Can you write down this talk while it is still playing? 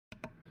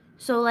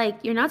So, like,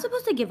 you're not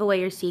supposed to give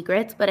away your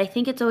secrets, but I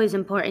think it's always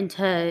important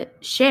to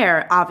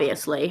share,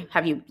 obviously.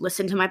 Have you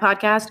listened to my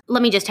podcast?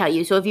 Let me just tell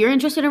you. So, if you're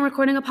interested in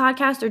recording a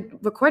podcast or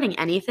recording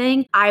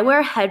anything, I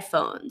wear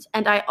headphones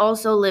and I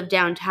also live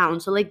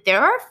downtown. So, like,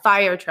 there are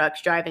fire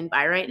trucks driving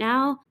by right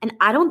now, and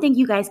I don't think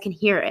you guys can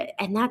hear it.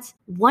 And that's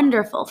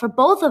wonderful for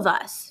both of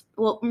us.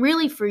 Well,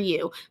 really for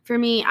you. For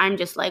me, I'm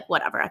just like,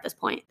 whatever at this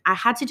point. I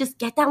had to just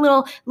get that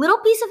little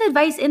piece of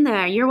advice in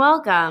there. You're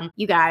welcome.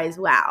 You guys,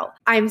 wow.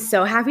 I'm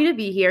so happy to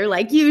be here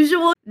like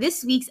usual.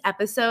 This week's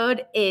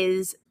episode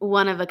is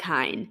one of a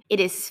kind.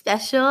 It is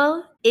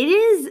special. It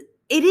is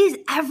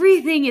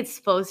everything it's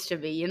supposed to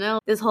be, you know?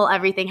 This whole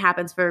everything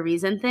happens for a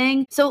reason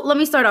thing. So let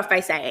me start off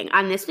by saying,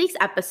 on this week's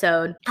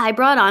episode, I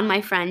brought on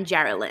my friend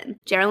Geraldine.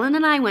 Geraldine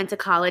and I went to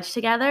college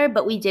together,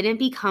 but we didn't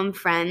become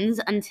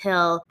friends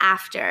until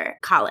after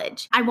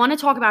college. I want to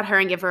talk about her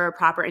and give her a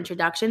proper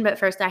introduction, but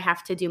first I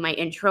have to do my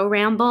intro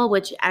ramble,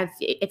 which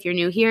if you're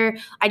new here,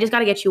 I just got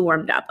to get you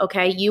warmed up,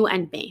 okay? You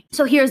and me.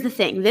 So here's the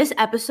thing. This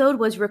episode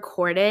was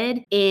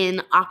recorded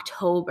in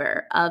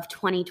October of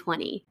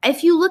 2020.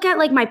 If you look at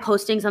like my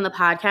postings on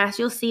the podcast,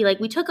 you'll see like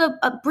we took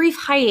a brief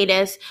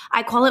hiatus.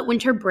 I call it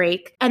winter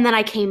break. And then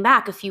I came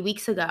back a few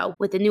weeks ago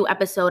with a new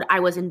episode. I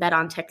was in bed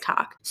on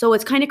TikTok. So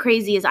what's kind of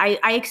crazy is I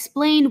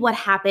explained what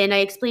happened. I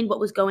explained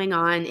what was going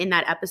on in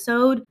that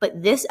episode.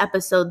 But this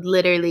episode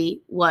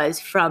literally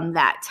was from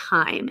that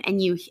time. And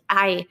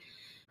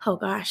oh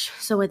gosh.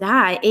 So with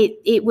that,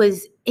 it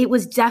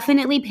was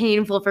definitely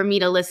painful for me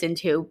to listen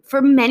to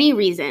for many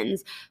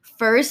reasons.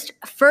 First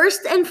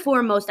and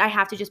foremost, I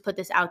have to just put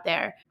this out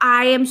there.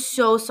 I am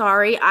so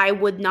sorry. I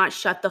would not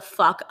shut the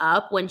fuck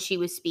up when she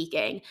was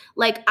speaking.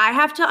 Like, I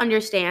have to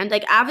understand,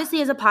 like,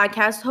 obviously as a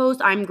podcast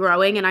host, I'm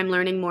growing and I'm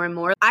learning more and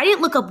more. I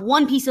didn't look up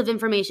one piece of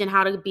information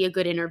how to be a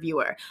good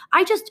interviewer.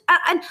 I don't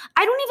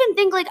even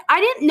think, like, I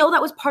didn't know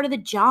that was part of the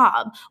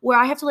job where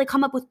I have to like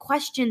come up with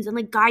questions and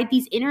like guide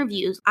these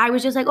interviews. I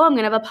was just like, oh, I'm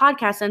going to have a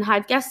podcast and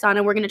have guests on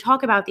and we're going to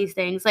talk about these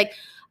things. Like,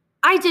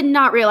 I did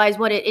not realize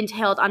what it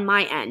entailed on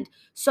my end.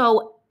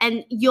 So,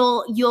 and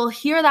you'll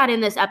hear that in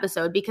this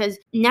episode because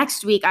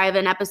next week I have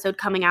an episode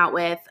coming out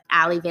with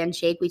Ali Van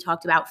Shake. We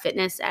talked about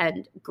fitness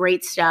and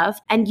great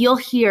stuff. And you'll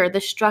hear the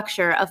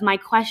structure of my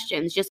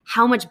questions, just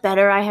how much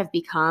better I have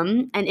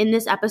become. And in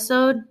this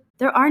episode,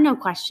 there are no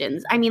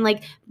questions. I mean,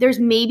 like, there's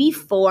maybe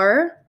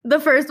 4. The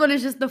first one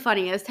is just the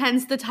funniest,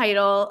 hence the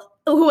title.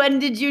 When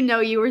did you know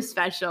you were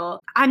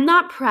special? I'm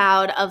not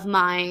proud of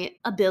my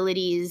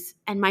abilities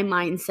and my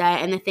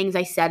mindset and the things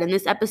I said in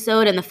this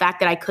episode and the fact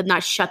that I could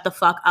not shut the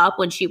fuck up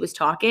when she was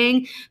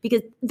talking,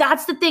 because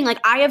that's the thing. Like,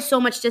 I have so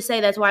much to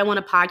say. That's why I want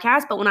a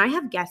podcast. But when I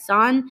have guests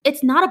on,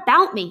 it's not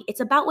about me. It's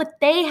about what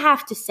they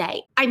have to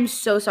say. I'm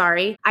so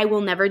sorry. I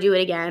will never do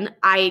it again.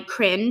 I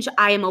cringe.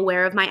 I am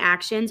aware of my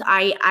actions.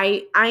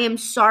 I am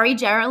sorry,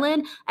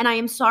 Geraldine, and I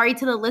am sorry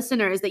to the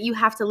listeners that you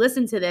have to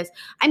listen to this.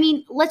 I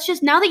mean, let's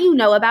just, now that you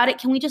know about it,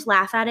 can we just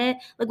laugh at it?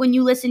 Like, when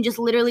you listen, just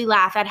literally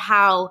laugh at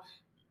how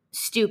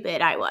stupid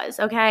I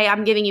was. Okay.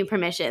 I'm giving you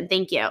permission.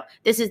 Thank you.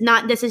 This is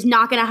not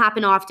going to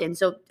happen often.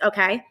 So,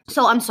 okay.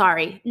 So I'm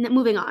sorry.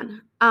 Moving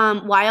on.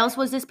 Why else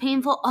was this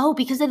painful? Oh,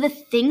 because of the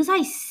things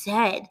I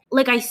said.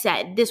 Like I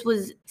said, this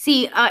was,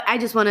 I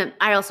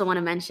also want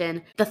to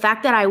mention the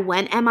fact that I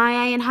went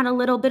MIA and had a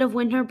little bit of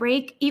winter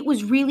break. It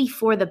was really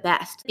for the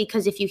best,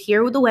 because if you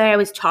hear the way I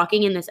was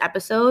talking in this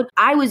episode,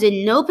 I was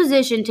in no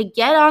position to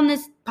get on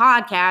this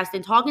podcast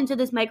and talk into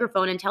this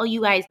microphone and tell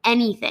you guys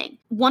anything.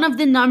 One of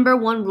the number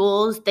one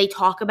rules they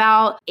talk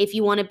about, if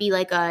you want to be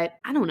like I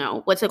don't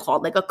know, what's it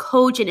called? Like a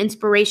coach, an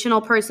inspirational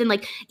person,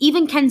 like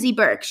even Kenzie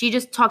Burke, she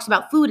just talks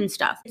about food and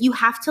stuff. You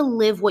have to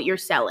live what you're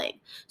selling.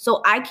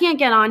 So I can't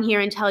get on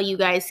here and tell you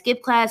guys,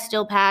 skip class,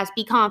 still pass,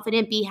 be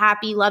confident, be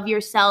happy, love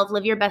yourself,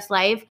 live your best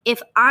life,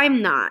 if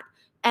I'm not.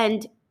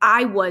 And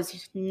I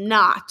was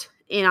not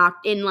in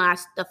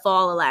the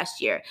fall of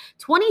last year.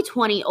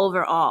 2020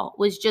 overall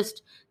was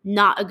just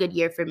not a good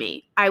year for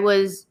me. I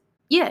was,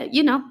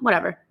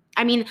 whatever.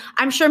 I mean,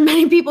 I'm sure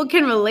many people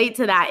can relate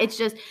to that. It's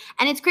just,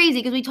 and it's crazy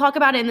because we talk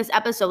about it in this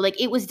episode. Like,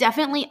 it was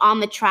definitely on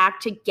the track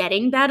to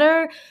getting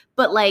better,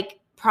 but like,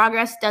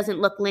 progress doesn't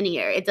look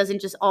linear. It doesn't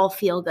just all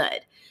feel good.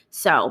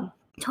 So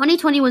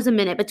 2020 was a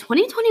minute, but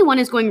 2021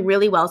 is going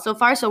really well so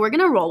far. So we're going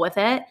to roll with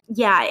it.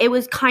 Yeah, it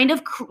was kind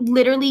of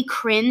literally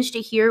cringe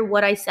to hear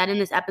what I said in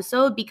this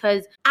episode,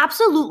 because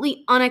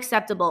absolutely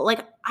unacceptable.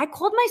 Like, I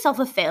called myself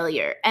a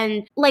failure.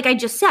 And like I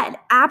just said,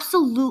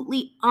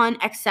 absolutely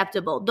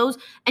unacceptable.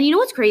 And you know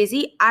what's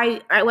crazy?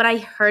 When I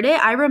heard it,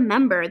 I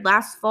remembered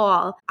last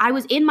fall, I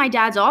was in my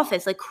dad's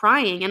office, like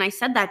crying. And I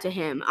said that to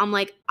him. I'm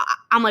like,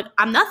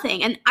 I'm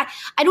nothing. And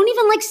I don't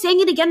even like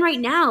saying it again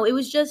right now. It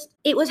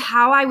was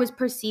how I was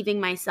perceiving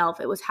myself.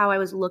 It was how I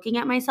was looking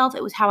at myself.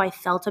 It was how I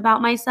felt about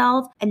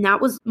myself. And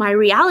that was my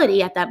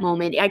reality at that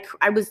moment.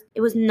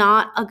 It was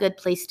not a good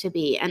place to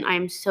be. And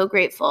I'm so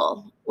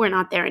grateful we're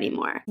not there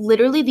anymore.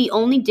 Literally the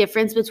only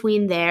difference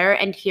between there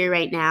and here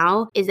right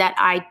now is that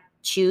I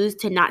choose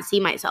to not see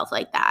myself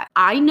like that.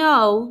 I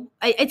know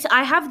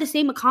I have the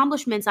same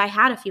accomplishments I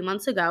had a few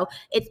months ago.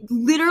 It's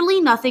literally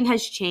nothing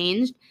has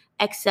changed.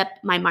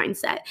 except my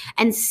mindset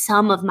and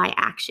some of my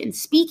actions.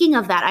 Speaking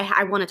of that,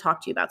 I want to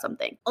talk to you about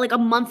something. Like a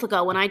month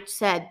ago when I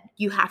said,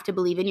 you have to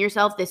believe in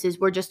yourself,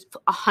 we're just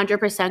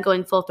 100%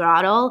 going full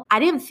throttle. I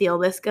didn't feel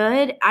this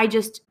good. I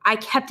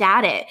kept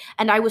at it.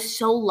 And I was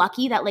so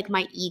lucky that like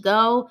my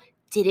ego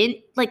didn't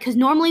because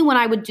normally when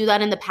I would do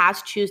that in the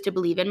past, choose to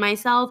believe in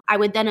myself, I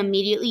would then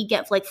immediately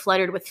get like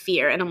flooded with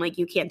fear. And I'm like,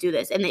 you can't do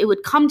this. And it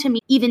would come to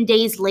me even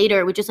days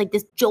later with just like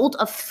this jolt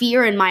of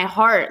fear in my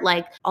heart,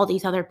 like all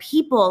these other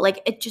people,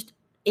 like it just,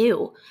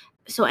 ew.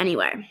 So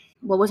anyway,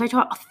 what was I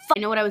talking? I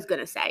know what I was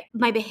going to say.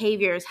 My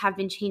behaviors have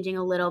been changing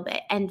a little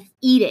bit, and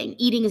eating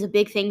is a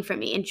big thing for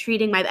me, and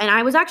and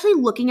I was actually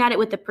looking at it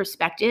with the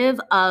perspective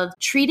of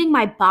treating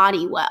my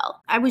body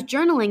well. I was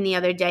journaling the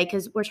other day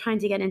because we're trying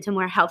to get into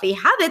more healthy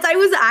habits. I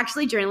was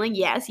actually journaling.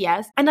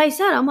 Yes. And I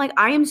said, I'm like,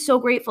 I am so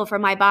grateful for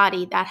my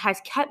body that has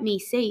kept me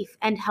safe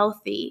and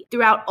healthy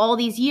throughout all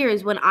these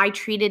years when I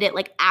treated it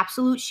like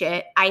absolute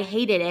shit. I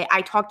hated it.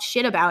 I talked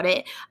shit about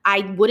it.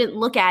 I wouldn't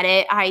look at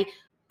it.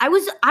 I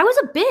was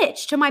a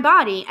bitch to my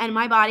body, and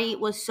my body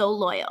was so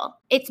loyal.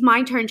 It's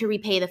my turn to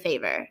repay the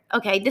favor.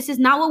 Okay, this is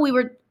not what we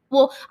were,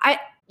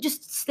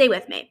 just stay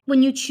with me.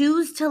 When you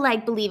choose to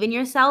like believe in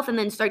yourself and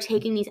then start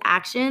taking these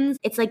actions,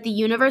 it's like the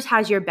universe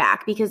has your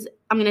back, because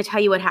I'm going to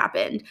tell you what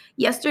happened.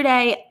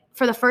 Yesterday,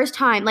 for the first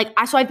time,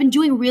 so I've been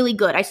doing really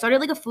good. I started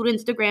like a food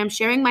Instagram,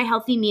 sharing my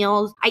healthy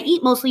meals. I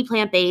eat mostly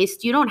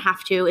plant-based. You don't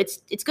have to.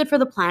 It's good for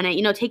the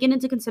planet, take it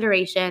into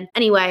consideration.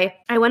 Anyway,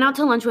 I went out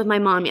to lunch with my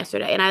mom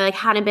yesterday, and I like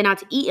hadn't been out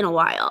to eat in a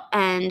while.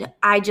 And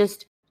I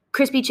just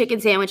crispy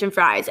chicken sandwich and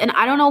fries. And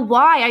I don't know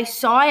why I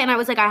saw it and I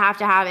was like, I have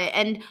to have it.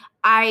 And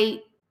I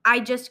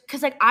just,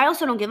 cause like, I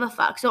also don't give a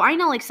fuck. So I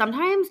know like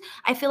sometimes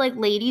I feel like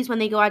ladies, when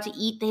they go out to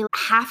eat, they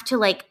have to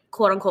like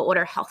quote unquote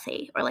order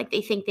healthy, or like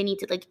they think they need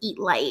to like eat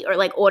light, or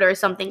like order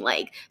something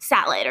like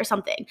salad or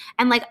something.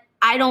 And like,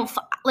 I don't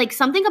like,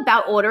 something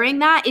about ordering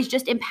that is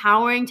just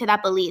empowering to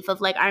that belief of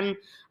like, I'm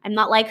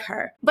not like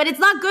her, but it's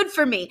not good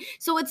for me.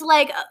 So it's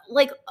like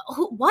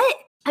what?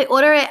 I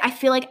order it, I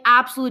feel like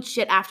absolute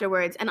shit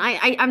afterwards. And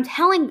I'm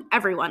telling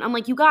everyone, I'm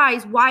like, you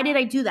guys, why did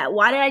I do that?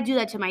 Why did I do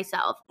that to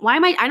myself?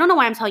 I don't know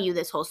why I'm telling you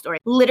this whole story.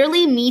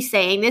 Literally me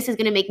saying this is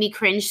going to make me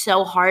cringe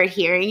so hard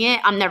hearing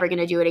it. I'm never going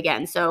to do it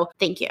again. So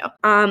thank you.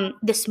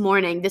 This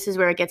morning, this is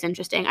where it gets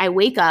interesting. I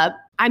wake up,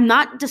 I'm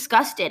not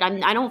disgusted.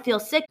 I don't feel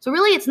sick. So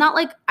really, it's not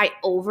like I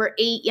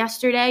overate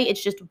yesterday.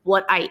 It's just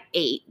what I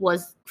ate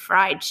was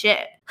fried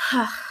shit.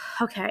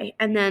 Okay.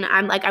 And then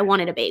I'm like, I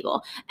wanted a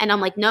bagel. And I'm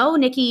like, no,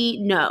 Nikki,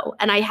 no.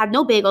 And I had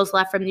no bagels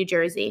left from New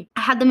Jersey.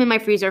 I had them in my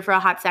freezer for a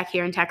hot sec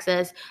here in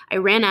Texas. I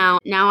ran out.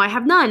 Now I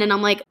have none. And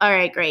I'm like, all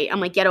right, great. I'm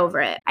like, get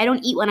over it. I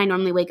don't eat when I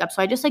normally wake up.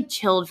 So I just like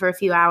chilled for a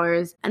few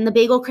hours, and the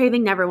bagel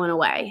craving never went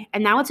away.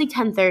 And now it's like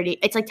 10:30.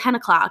 It's like 10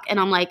 o'clock. And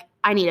I'm like,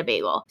 I need a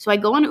bagel. So I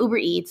go on Uber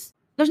Eats.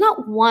 There's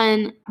not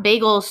one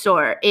bagel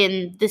store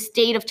in the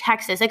state of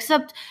Texas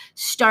except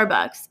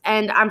Starbucks.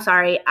 And I'm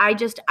sorry,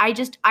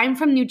 I'm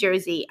from New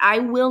Jersey. I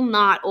will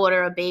not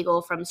order a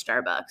bagel from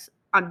Starbucks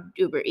on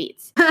Uber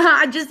Eats.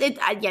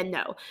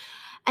 No.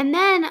 And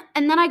then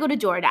I go to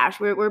DoorDash.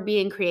 We're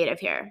being creative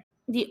here.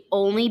 The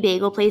only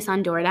bagel place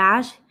on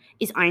DoorDash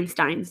is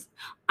Einstein's.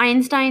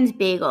 Einstein's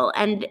Bagel.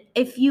 And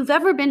if you've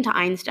ever been to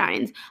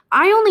Einstein's,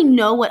 I only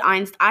know what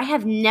I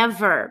have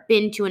never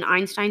been to an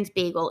Einstein's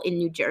Bagel in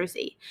New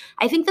Jersey.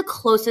 I think the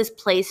closest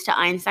place to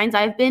Einstein's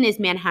I've been is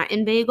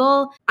Manhattan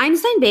Bagel.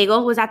 Einstein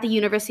Bagel was at the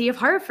University of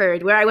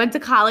Hartford, where I went to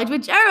college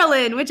with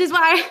Geraldine, this is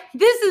why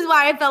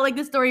I felt like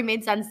the story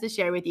made sense to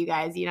share with you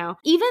guys,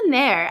 Even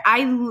there,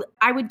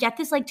 I would get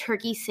this like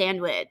turkey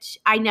sandwich.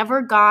 I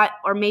never got,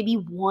 or maybe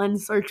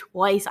once or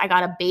twice, I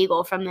got a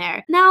bagel from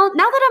there. Now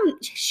that I'm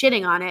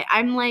shitting on it,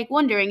 I'm like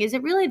wondering, is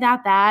it really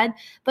that bad?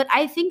 But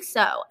I think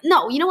so.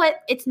 No, you know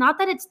what? It's not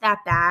that it's that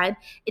bad.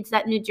 It's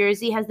that New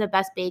Jersey has the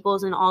best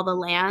bagels in all the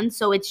land.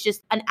 So it's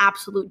just an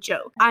absolute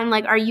joke. I'm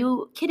like, are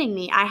you kidding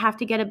me? I have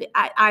to get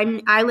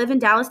I live in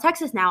Dallas,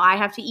 Texas now. I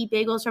have to eat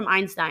bagels from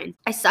Einstein.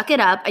 I suck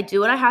it up. I do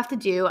what I have to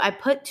do. I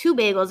put 2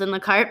 bagels in the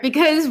cart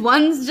because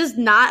one's just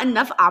not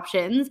enough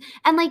options.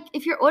 And like,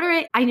 if you're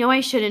ordering, I know I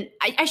shouldn't,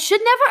 I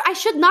should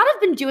not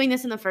have been doing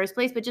this in the first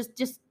place, but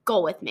just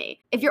go with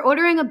me. If you're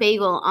ordering a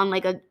bagel on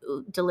like a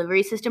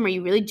delivery system, are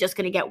you really just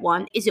going to get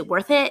one? Is it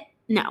worth it?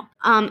 No.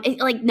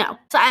 No.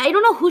 So I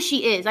don't know who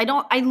she is.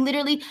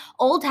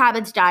 Old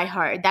habits die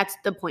hard. That's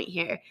the point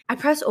here. I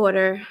press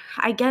order.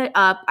 I get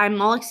up. I'm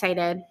all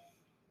excited.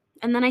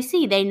 And then I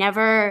see they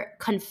never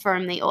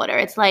confirm the order.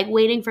 It's like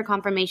waiting for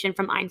confirmation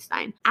from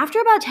Einstein. After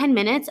about 10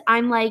 minutes,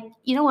 I'm like,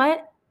 you know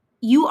what?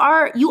 You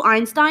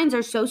Einsteins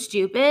are so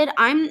stupid.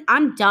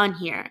 I'm done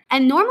here.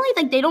 And normally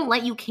like they don't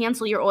let you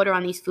cancel your order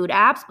on these food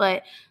apps,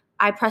 but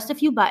I pressed a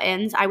few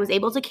buttons. I was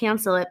able to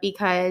cancel it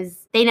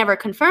because they never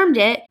confirmed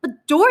it. But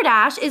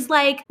DoorDash is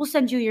like, we'll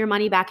send you your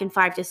money back in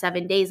 5 to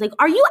 7 days. Like,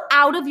 are you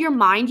out of your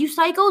mind, you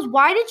psychos?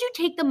 Why did you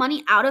take the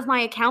money out of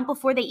my account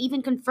before they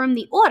even confirmed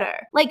the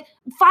order? Like,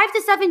 5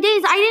 to 7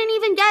 days, I didn't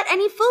even get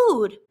any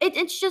food.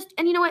 It's just,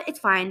 and you know what? It's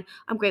fine.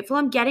 I'm grateful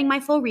I'm getting my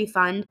full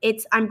refund.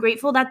 I'm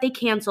grateful that they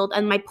canceled.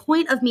 And my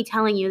point of me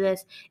telling you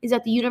this is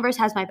that the universe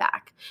has my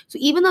back. So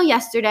even though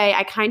yesterday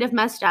I kind of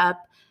messed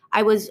up,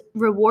 I was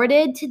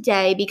rewarded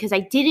today because I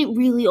didn't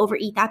really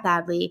overeat that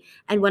badly.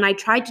 And when I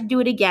tried to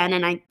do it again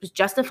and I was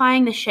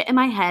justifying the shit in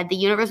my head, the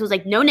universe was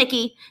like, no,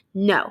 Nikki,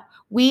 no.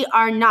 We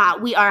are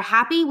not. We are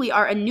happy. We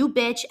are a new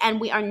bitch, and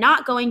we are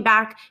not going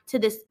back to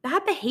this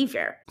bad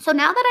behavior. So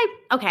now that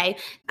I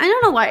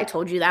don't know why I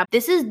told you that.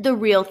 This is the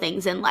real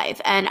things in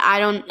life, and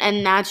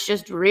that's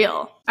just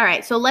real. All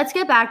right, so let's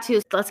get back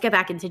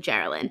into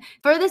Geraldine.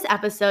 For this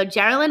episode,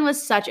 Geraldine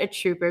was such a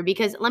trooper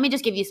because let me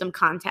just give you some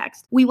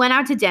context. We went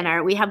out to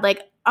dinner. We had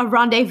like a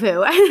rendezvous.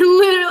 Literally,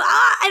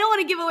 I don't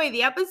want to give away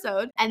the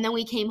episode. And then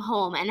we came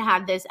home and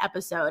had this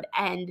episode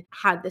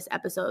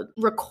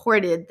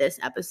recorded this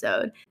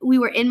episody. We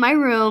were in my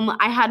room.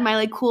 I had my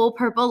like cool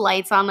purple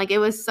lights on. Like it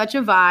was such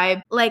a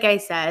vibe. Like I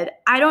said,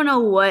 I don't know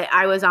what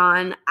I was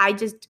on.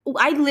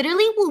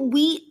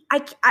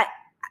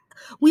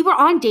 We were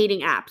on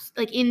dating apps,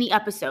 like in the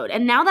episode.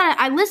 And now that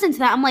I listened to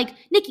that, I'm like,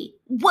 Nikki,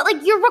 what?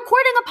 Like you're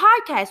recording a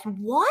podcast.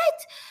 What?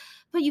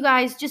 But you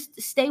guys just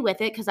stay with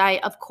it because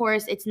of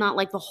course, it's not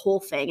like the whole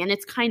thing and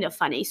it's kind of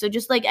funny. So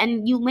just like,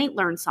 and you might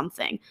learn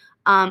something.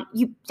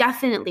 You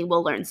definitely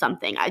will learn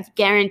something. It's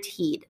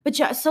guaranteed. But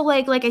just, so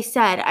like I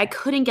said, I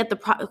couldn't get the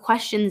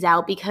questions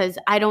out because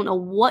I don't know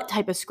what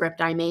type of script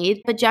I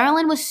made. But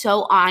Geraldine was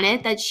so on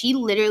it that she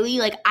literally,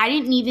 like, I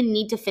didn't even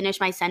need to finish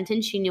my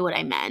sentence. She knew what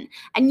I meant.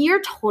 And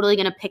you're totally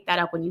going to pick that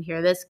up when you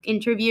hear this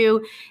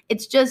interview.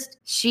 It's just,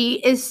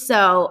 she is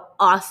so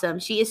awesome.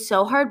 She is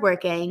so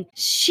hardworking.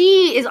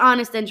 She is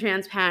honest and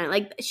transparent.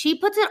 Like, she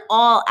puts it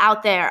all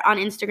out there on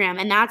Instagram.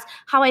 And that's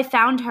how I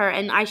found her.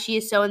 And she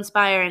is so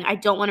inspiring. I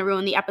don't want to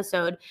ruin the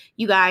episode.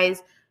 You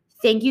guys,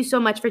 thank you so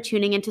much for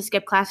tuning into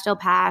Skip Class Still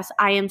Pass.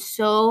 I am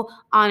so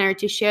honored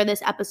to share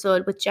this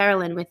episode with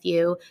Geraldine with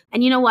you.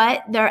 And you know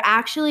what? There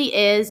actually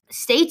is,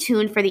 stay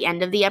tuned for the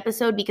end of the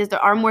episode because there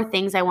are more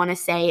things I want to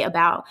say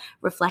about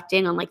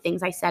reflecting on like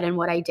things I said and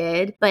what I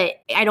did. But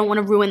I don't want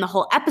to ruin the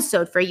whole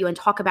episode for you and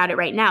talk about it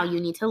right now. You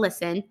need to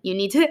listen. You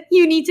need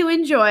to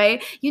enjoy.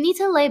 You need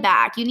to lay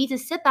back. You need to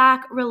sit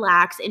back,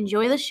 relax,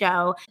 enjoy the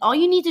show. All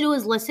you need to do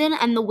is listen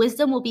and the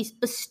wisdom will be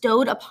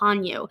bestowed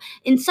upon you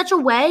in such a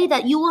way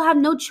that you will have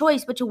no choice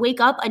but to wake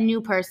up a new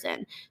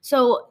person.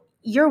 So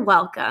you're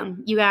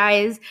welcome. You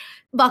guys,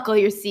 buckle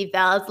your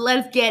seatbelts.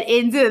 Let's get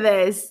into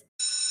this.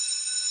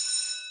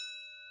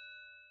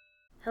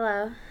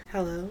 Hello.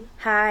 Hello.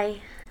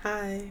 Hi.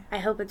 Hi. I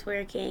hope it's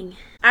working.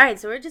 All right,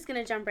 so we're just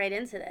going to jump right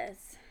into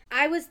this.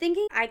 I was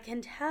thinking I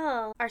can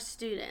tell our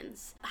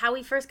students how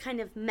we first kind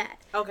of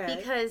met. Okay.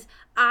 Because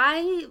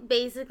I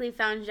basically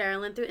found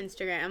Geraldine through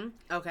Instagram.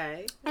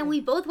 Okay. And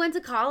we both went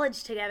to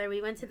college together. We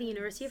went to the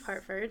University of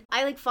Hartford.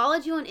 I like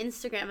followed you on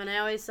Instagram and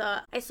I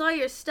saw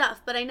your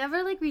stuff, but I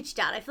never like reached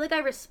out. I feel like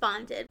I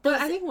responded.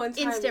 But I think one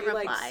time instant you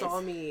replies. like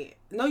saw me.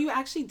 No, you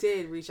actually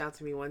did reach out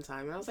to me one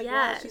time. And I was like,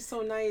 yes. Wow, she's so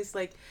nice.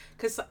 Like,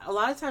 because a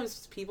lot of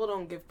times people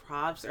don't give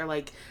props or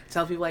like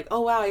tell people like,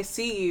 oh, wow, I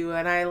see you.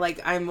 And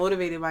I'm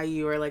motivated by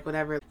you or like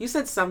whatever. You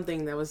said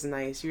something that was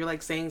nice. You were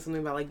like saying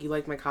something about like you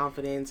like my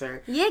confidence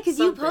or yeah, because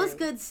you post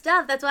good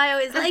stuff. That's why I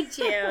always liked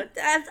you.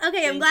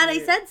 Okay, I'm glad I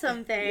said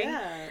something.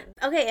 Yeah.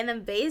 Okay, and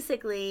then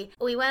basically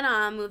we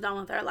moved on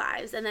with our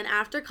lives. And then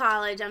after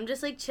college, I'm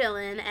just like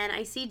chilling and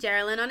I see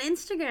Geraldine on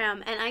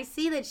Instagram and I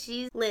see that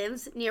she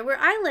lives near where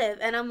I live.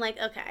 And I'm like,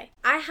 okay,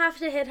 I have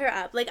to hit her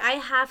up. Like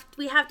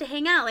we have to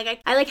hang out.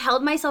 Like I like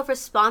held myself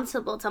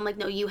responsible to, I'm like,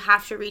 no, you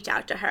have to reach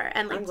out to her.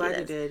 And like, I'm glad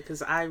you did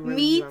because I really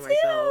Me by too.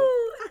 myself.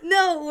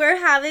 No, we're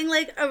having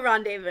like a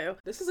rendezvous.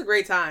 This is a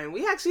great time.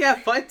 We actually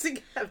have fun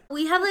together.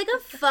 We have like a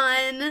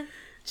fun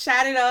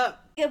Chat it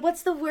up.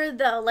 What's the word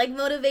though? Like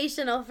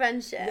motivational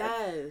friendship.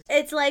 Yes.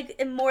 It's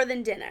like more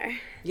than dinner.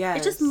 Yes.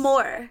 It's just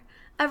more.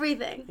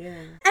 Everything.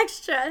 Yeah.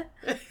 Extra.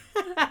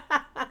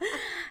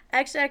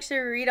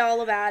 Extra, read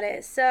all about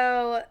it.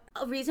 So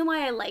a reason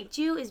why I liked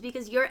you is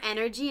because your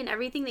energy and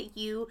everything that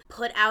you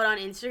put out on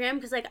Instagram,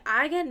 because like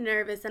I get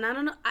nervous and I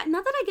don't know,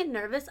 not that I get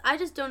nervous, I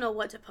just don't know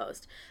what to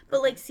post.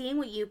 But like seeing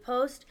what you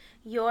post,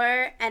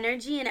 your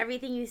energy and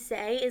everything you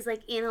say is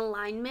like in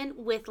alignment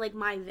with like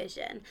my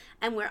vision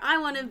and where I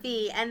want to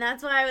be. And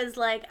that's why I was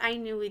like, I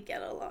knew we'd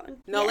get along.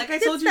 No, yeah, like I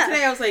told you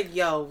today, I was like,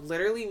 yo,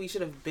 literally we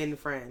should have been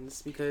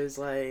friends because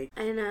like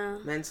I know.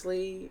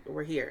 Mentally,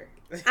 we're here.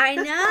 I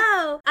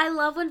know. I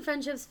love when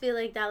friendships feel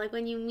like that. Like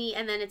when you meet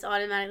and then it's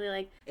automatically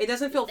like it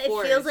doesn't feel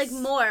forced. It feels like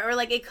more, or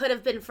like it could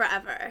have been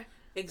forever.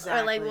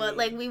 Exactly. Or like what,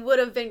 like we would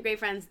have been great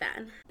friends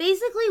then.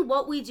 Basically,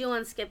 what we do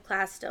on Skip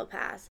Class Still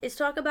Pass is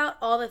talk about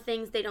all the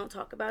things they don't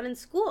talk about in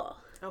school.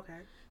 Okay.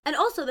 And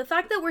also the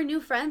fact that we're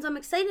new friends, I'm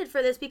excited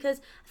for this because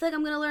I feel like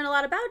I'm gonna learn a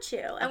lot about you.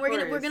 And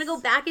we're gonna go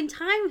back in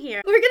time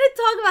here. We're gonna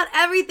talk about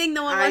everything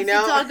no one wants to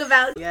talk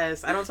about.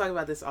 Yes, I don't talk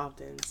about this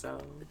often,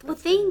 so. Well,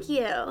 thank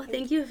you.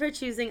 Thank you for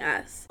choosing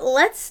us.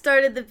 Let's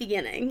start at the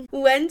beginning.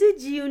 When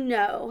did you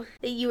know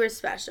that you were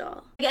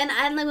special? And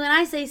like when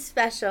I say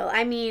special,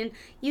 I mean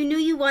you knew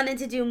you wanted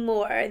to do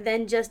more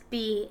than just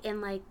be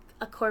in like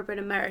a corporate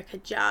America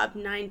job,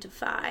 9 to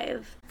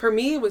 5. For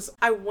me, it was,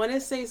 I want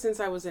to say since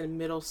I was in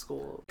middle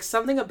school.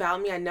 Something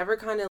about me, I never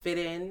kind of fit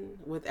in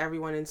with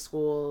everyone in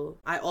school.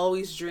 I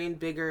always dreamed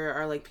bigger,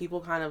 or like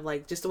people kind of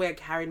like, just the way I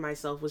carried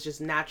myself was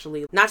just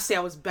naturally, not to say I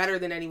was better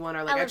than anyone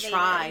or like elevated.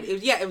 I tried.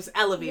 It was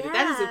elevated. Yeah.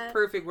 That is a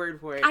perfect word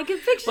for it. I can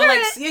picture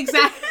it.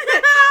 Exactly.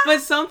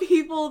 But some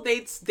people,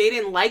 they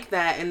didn't like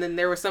that. And then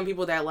there were some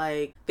people that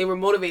like, they were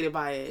motivated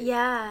by it.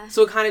 Yeah.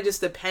 So it kind of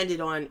just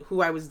depended on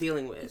who I was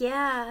dealing with.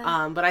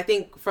 Yeah. But I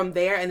think from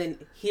there, and then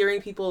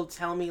hearing people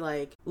tell me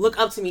like, look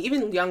up to me,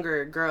 even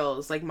younger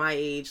girls like my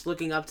age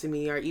looking up to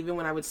me, or even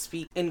when I would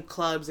speak in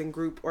clubs and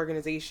group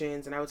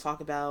organizations and I would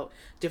talk about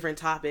different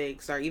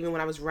topics, or even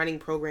when I was running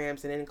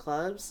programs and in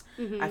clubs,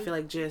 I feel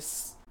like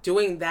just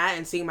doing that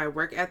and seeing my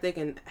work ethic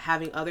and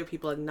having other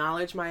people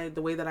acknowledge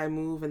the way that I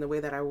move and the way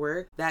that I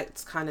work,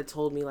 that's kind of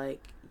told me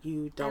like,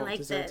 you don't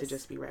deserve to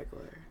just be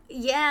regular.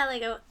 Yeah,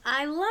 like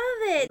I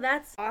love it.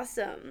 That's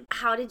awesome.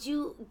 How did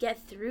you get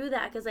through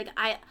that? Because like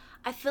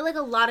I feel like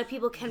a lot of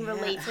people can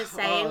relate to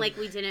saying like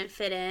we didn't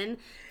fit in.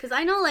 Because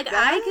I know like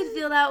I could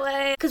feel that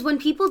way. Because when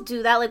people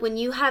do that, like when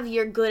you have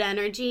your good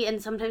energy,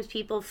 and sometimes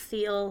people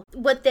feel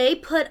what they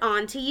put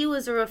onto you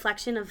is a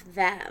reflection of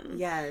them.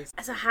 Yes.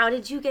 So how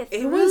did you get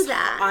through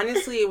that?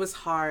 Honestly, it was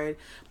hard.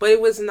 But it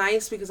was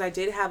nice because I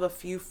did have a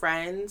few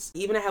friends.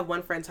 Even I have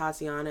one friend,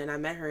 Tatiana, and I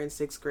met her in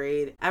 6th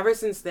grade. Ever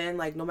since then,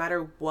 like no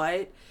matter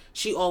what,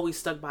 she always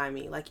stuck by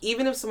me. Like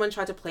even if someone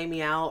tried to play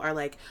me out or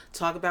like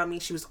talk about me,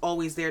 she was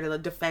always there to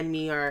like, defend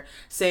me or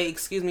say,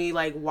 excuse me,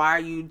 like why are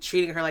you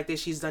treating her like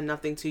this? She's done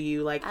nothing to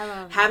you. Like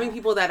having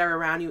people that are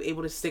around you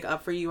able to stick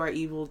up for you, or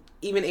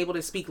even able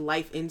to speak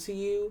life into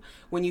you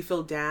when you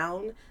feel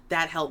down,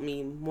 that helped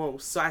me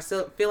most. So I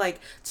still feel like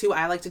too,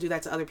 I like to do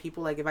that to other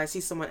people. Like if I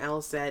see someone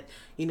else that,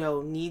 you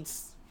know,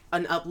 needs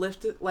an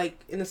uplift,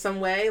 like in some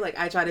way, like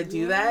I try to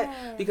do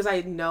that because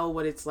I know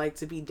what it's like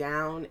to be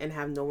down and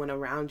have no one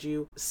around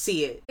you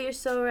see it. You're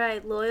so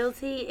right.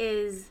 Loyalty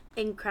is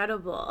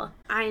incredible.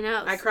 I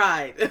know. I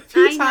cried a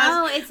few times.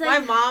 Know. It's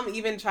like, my mom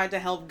even tried to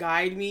help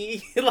guide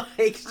me.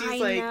 Like she's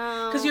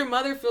because your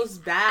mother feels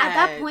bad. At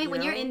that point,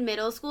 when you're in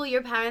middle school,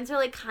 your parents are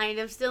like kind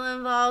of still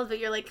involved, but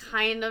you're like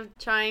kind of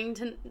trying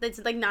to. It's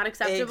like not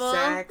acceptable.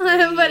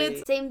 Exactly. But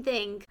it's same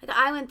thing. Like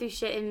I went through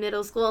shit in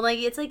middle school. Like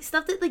it's like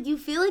stuff that like you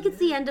feel like it's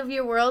the end of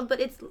your world,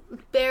 but it's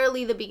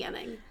barely the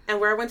beginning.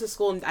 And where I went to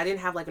school, I didn't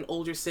have like an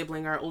older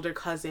sibling or older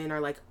cousin or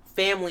like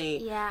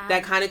family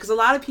that kind of, because a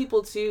lot of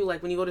people too,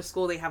 like when you go to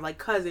school, they have like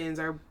cousins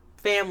or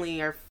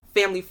family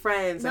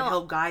friends that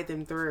help guide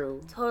them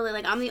through. Totally.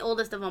 Like I'm the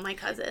oldest of all my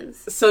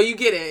cousins, so you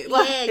get it.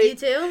 Like, yeah, you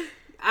too.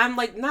 I'm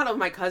like not of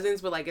my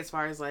cousins, but like as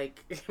far as like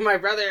my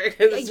brother, it's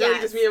really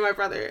just me and my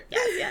brother.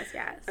 Yes.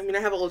 I mean, I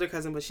have an older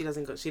cousin, but she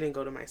didn't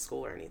go to my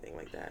school or anything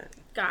like that.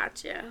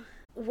 Gotcha.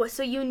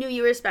 So you knew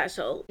you were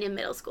special in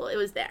middle school. It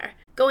was there.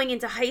 Going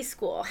into high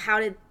school,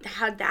 how'd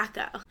that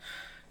go?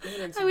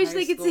 I wish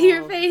they could see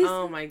your face.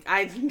 Oh my,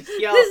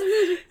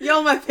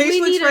 yo, my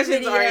facial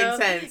expressions are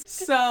intense.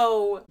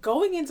 So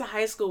going into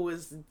high school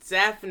was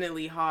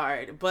definitely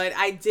hard, but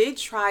I did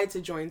try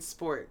to join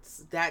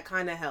sports. That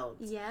kind of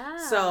helped.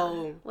 Yeah.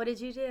 So what did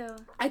you do?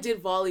 I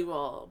did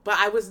volleyball, but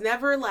I was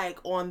never like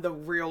on the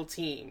real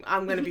team.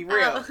 I'm gonna be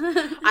real.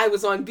 I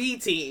was on B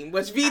team,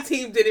 which B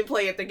team didn't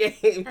play at the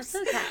games. That's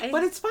okay.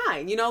 But it's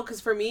fine, you know,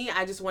 because for me,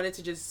 I just wanted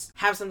to just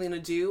have something to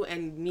do,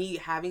 and me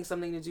having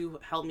something to do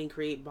helped me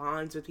create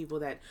bonds with people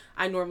that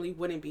I normally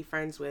wouldn't be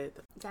friends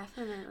with.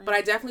 Definitely. But I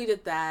definitely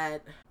did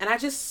that. And I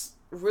just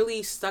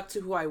really stuck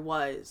to who I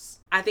was.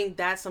 I think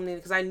that's something,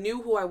 because I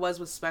knew who I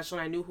was special,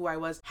 and I knew who I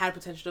was had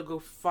potential to go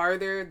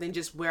farther than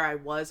just where I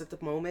was at the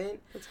moment.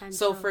 Potential.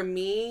 So for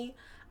me,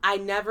 I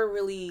never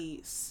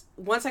really,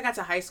 once I got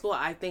to high school,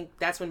 I think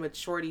that's when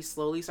maturity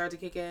slowly started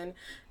to kick in.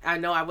 I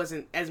know I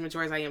wasn't as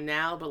mature as I am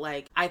now, but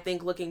like, I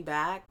think looking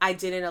back, I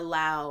didn't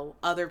allow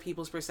other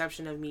people's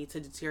perception of me to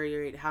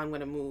deteriorate how I'm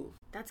going to move.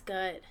 That's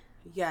good.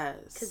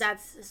 Yes. Because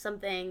that's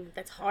something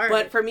that's hard.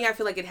 But for me, I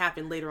feel like it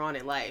happened later on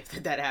in life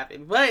that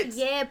happened. But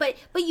yeah, but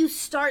you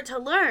start to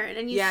learn,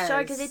 and you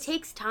start, because it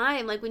takes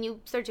time. Like when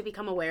you start to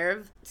become aware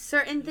of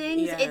certain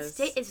things,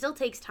 it still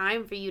takes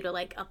time for you to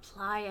like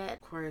apply it.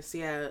 Of course,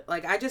 yeah.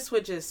 Like I just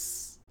would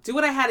just do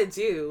what I had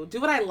to do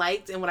what I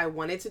liked and what I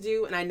wanted to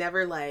do, and I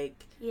never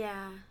like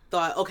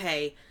thought,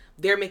 okay,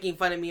 they're making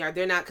fun of me or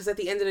they're not. Because at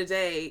the end of the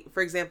day,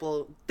 for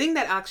example, thing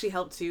that actually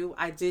helped too,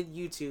 I did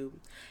YouTube.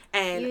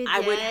 And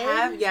I would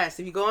have, yes,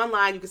 if you go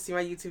online, you can see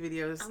my YouTube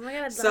videos. Oh my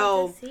God, I'd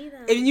love to see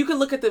them. And you can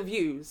look at the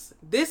views.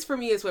 This for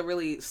me is what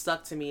really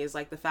stuck to me, is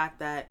like the fact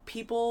that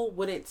people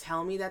wouldn't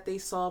tell me that they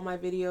saw my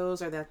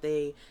videos or that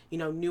they, you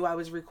know, knew I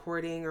was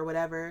recording or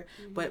whatever.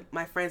 Mm-hmm. But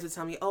my friends would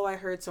tell me, oh, I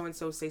heard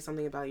so-and-so say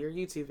something about your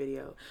YouTube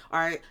video.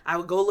 Or I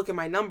would go look at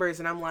my numbers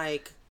and I'm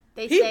like,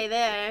 they stay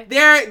there.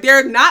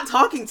 They're not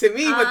talking to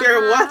me, but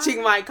they're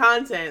watching my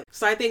content.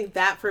 So I think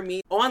that for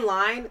me,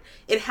 online,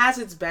 it has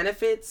its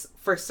benefits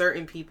for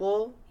certain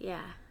people.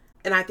 Yeah.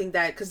 And I think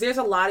that, because there's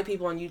a lot of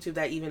people on YouTube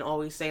that even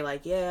always say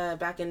like, yeah,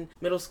 back in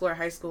middle school or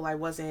high school, I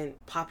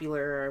wasn't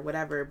popular or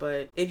whatever.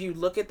 But if you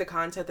look at the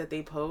content that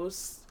they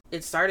post,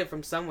 it started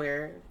from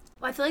somewhere.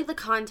 Well, I feel like the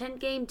content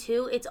game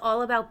too, it's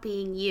all about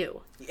being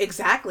you.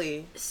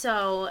 Exactly.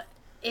 So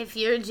if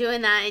you're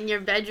doing that in your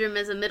bedroom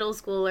as a middle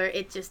schooler,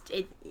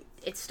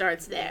 it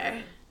starts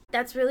there.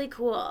 That's really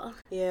cool.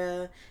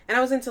 Yeah. And I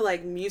was into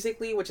like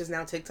Musical.ly, which is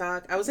now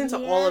TikTok. I was into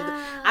all of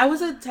I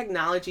was a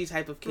technology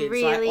type of kid.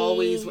 Really? So I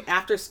always,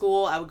 after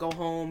school, I would go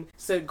home,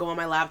 go on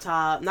my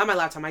laptop, not my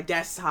laptop, my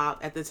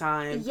desktop at the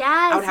time.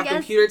 Yes. I would have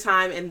computer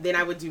time and then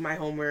I would do my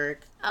homework.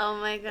 Oh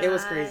my God. It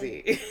was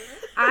crazy.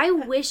 I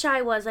wish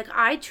I was. Like,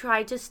 I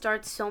tried to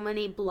start so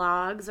many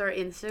blogs or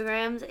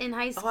Instagrams in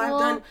high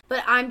school.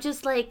 But I'm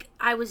just like,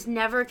 I was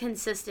never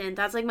consistent.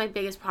 That's like my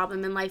biggest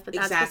problem in life, but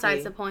that's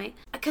besides the point.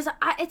 Because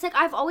it's like,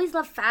 I've always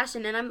loved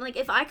fashion. And I'm like,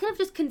 if I could have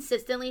just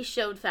consistently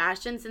showed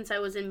fashion since I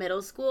was in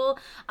middle school,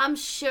 I'm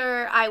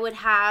sure I would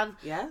have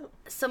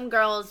some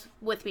girls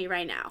with me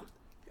right now.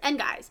 And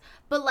guys.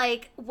 But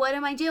like, what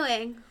am I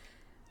doing?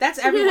 That's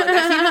everyone.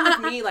 That's even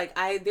with me. Like,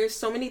 there's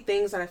so many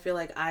things that I feel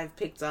like I've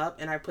picked up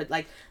and I put,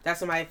 like,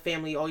 that's what my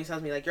family always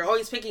tells me, like, you're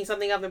always picking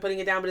something up and putting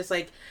it down. But it's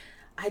like,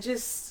 I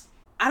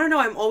don't know.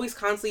 I'm always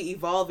constantly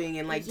evolving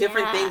and, like,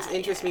 different things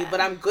interest me.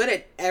 But I'm good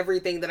at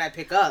everything that I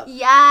pick up.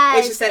 Yes.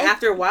 It's just that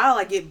after a while,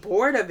 I get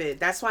bored of it.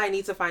 That's why I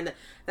need to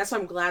that's why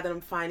I'm glad that I'm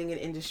finding an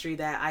industry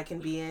that I can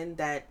be in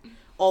that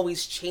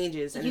always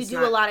changes. And you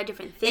do a lot of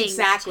different things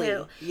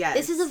too. Yes.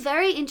 This is a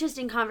very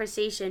interesting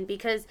conversation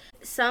because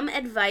some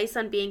advice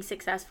on being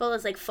successful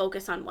is like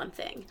focus on one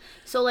thing.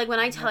 So like when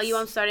I tell you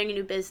I'm starting a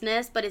new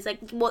business, but it's like,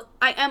 well,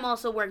 I am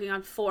also working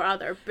on 4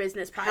 other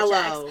business projects.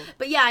 Hello.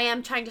 But yeah, I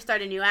am trying to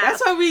start a new app.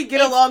 That's why we get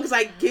along, because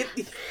I get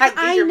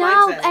your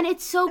mindset. And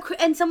it's so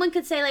and someone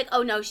could say like,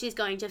 oh no, she's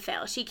going to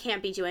fail. She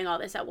can't be doing all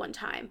this at one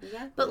time.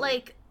 Exactly. But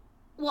like,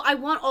 well, I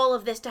want all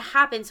of this to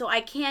happen, so I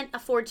can't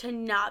afford to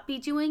not be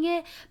doing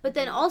it. But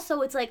then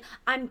also it's like,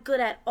 I'm good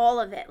at all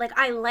of it. Like,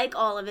 I like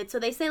all of it. So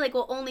they say, like,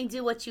 well, only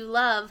do what you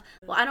love.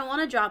 Well, I don't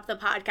want to drop the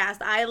podcast.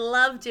 I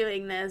love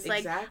doing this.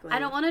 Like, I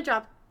don't want to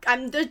drop...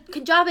 the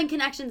job and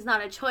connection's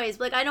not a choice.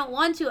 But, like, I don't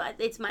want to.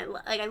 It's my...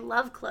 Like, I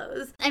love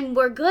clothes. And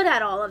we're good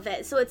at all of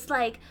it. So it's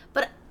like...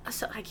 But...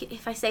 So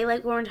if I say,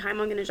 like, we're in time,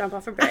 I'm going to jump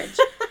off a bridge.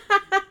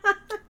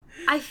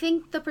 I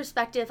think the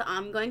perspective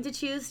I'm going to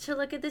choose to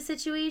look at the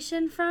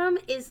situation from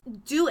is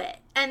do it.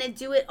 And then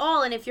do it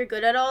all. And if you're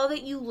good at all of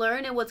it, you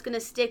learn. And what's going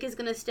to stick is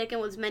going to stick. And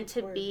what's meant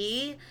to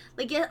be.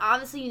 Like, yeah,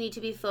 obviously you need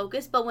to be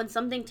focused. But when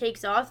something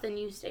takes off, then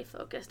you stay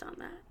focused on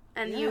that.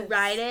 And you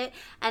ride it,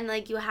 and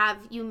like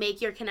you make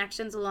your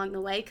connections along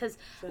the way, because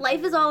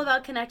life is all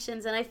about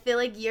connections. And I feel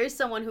like you're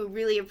someone who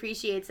really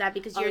appreciates that,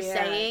 because you're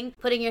saying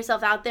putting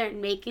yourself out there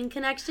and making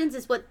connections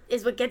is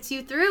what gets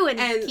you through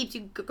and keeps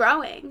you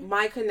growing.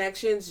 My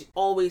connections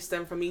always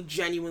stem from me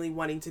genuinely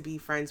wanting to be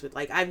friends with.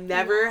 Like, I've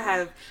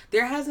never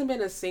there hasn't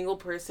been a single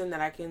person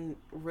that I can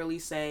really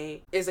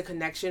say is a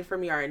connection for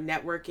me or a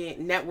network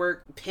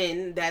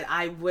pin that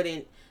I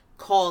wouldn't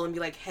call and be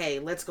like, hey,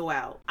 let's go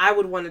out. I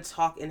would want to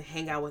talk and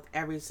hang out with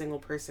every single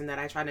person that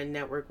I try to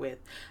network with.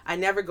 I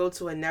never go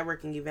to a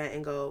networking event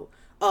and go,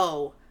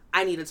 oh,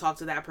 I need to talk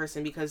to that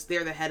person because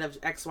they're the head of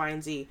X, Y,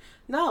 and Z.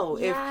 No,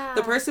 if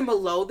the person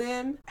below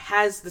them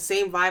has the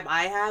same vibe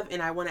I have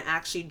and I want to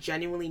actually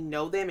genuinely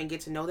know them and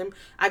get to know them,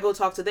 I go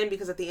talk to them,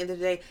 because at the end of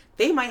the day,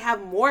 they might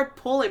have more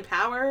pull and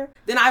power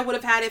than I would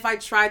have had if I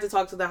tried to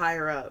talk to the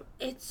higher up.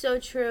 It's so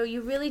true.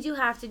 You really do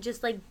have to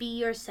just like be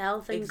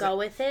yourself and go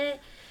with it.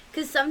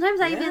 Because sometimes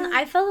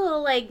I felt a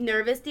little, like,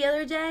 nervous the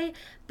other day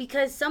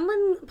because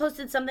someone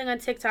posted something on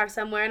TikTok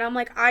somewhere, and I'm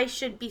like, I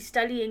should be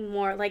studying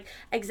more, like,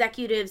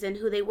 executives and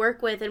who they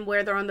work with and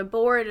where they're on the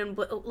board and,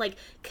 like,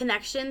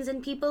 connections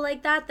and people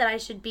like that I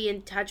should be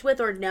in touch with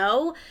or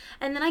know.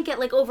 And then I get,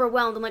 like,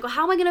 overwhelmed. I'm like, well,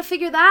 how am I going to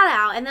figure that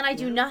out? And then I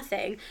do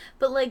nothing.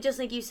 But, like, just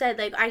like you said,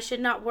 like, I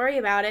should not worry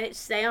about it.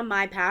 Stay on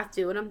my path,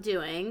 do what I'm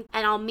doing,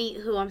 and I'll meet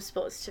who I'm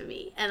supposed to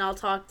meet, and I'll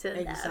talk to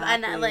them.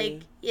 And,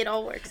 like, it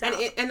all works out.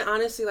 And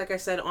honestly, like I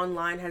said,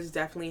 online has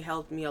definitely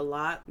helped me a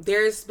lot.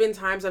 There's been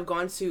times I've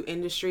gone to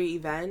industry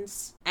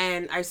events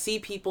and I see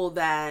people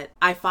that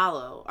I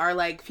follow, or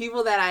like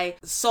people that I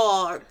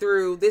saw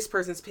through this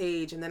person's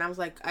page, and then I was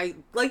like,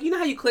 you know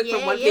how you click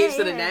from one page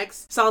to the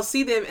next? So I'll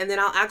see them, and then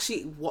I'll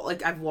actually,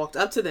 like, I've walked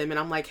up to them and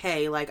I'm like,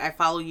 hey, like, I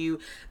follow you,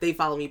 they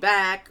follow me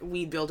back,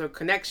 we build a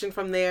connection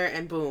from there,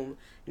 and boom.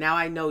 Now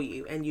I know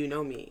you and you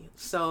know me.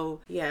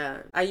 So yeah,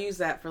 I use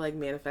that for like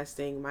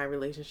manifesting my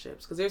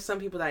relationships, because there's some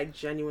people that I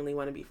genuinely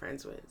want to be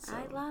friends with. So.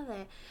 I love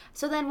it.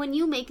 So then when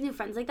you make new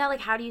friends like that,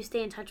 like how do you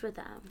stay in touch with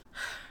them?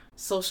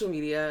 Social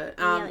media.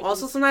 Like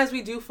Also, sometimes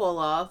we do fall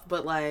off,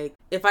 but like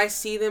if I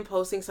see them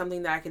posting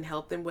something that I can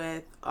help them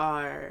with,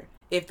 or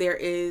if there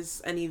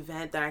is an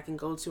event that I can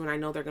go to and I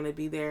know they're going to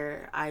be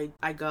there, I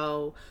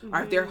go. Mm-hmm.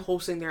 Or if they're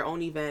hosting their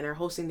own event or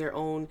hosting their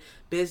own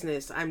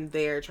business, I'm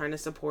there trying to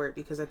support,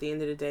 because at the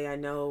end of the day, I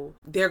know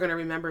they're going to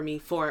remember me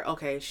for,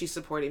 okay, she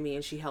supported me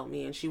and she helped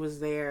me and she was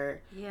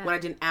there when I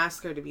didn't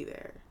ask her to be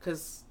there,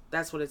 because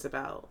that's what it's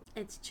about.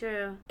 It's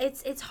true.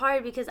 It's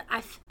hard because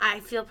I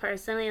feel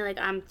personally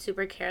like I'm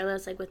super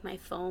careless, like with my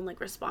phone,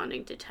 like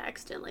responding to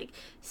text and like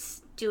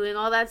doing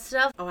all that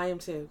stuff. Oh, I am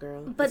too,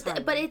 girl. But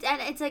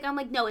it's like I'm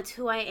like, no, it's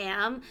who I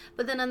am.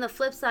 But then on the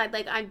flip side,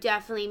 like I'm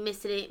definitely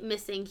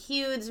missing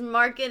huge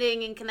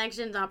marketing and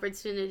connections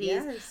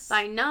opportunities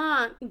by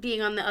not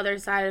being on the other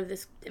side of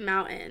this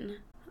mountain.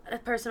 A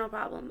personal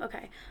problem.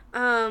 Okay.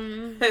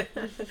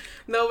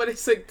 No, but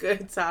it's a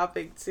good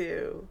topic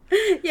too.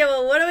 Yeah,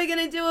 well, what are we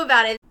gonna do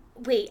about it?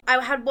 Wait,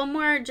 I had one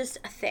more, just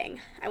a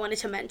thing I wanted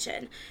to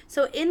mention.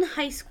 So in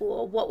high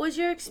school, what was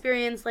your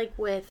experience like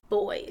with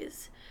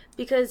boys?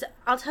 Because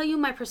I'll tell you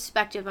my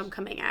perspective, I'm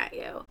coming at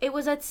you. It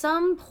was at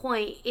some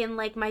point in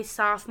like my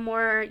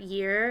sophomore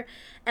year,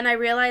 and I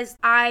realized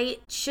I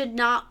should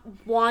not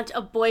want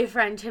a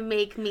boyfriend to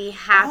make me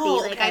happy. Oh,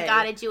 okay. Like I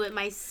gotta do it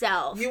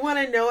myself. You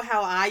want to know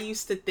how I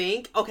used to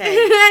think? Okay.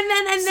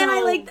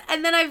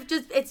 and then I've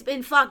just, it's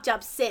been fucked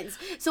up since.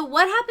 So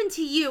what happened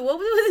to you? What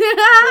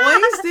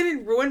was Boys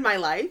didn't ruin my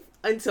life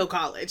until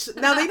college.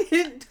 Now they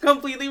didn't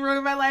completely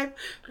ruin my life,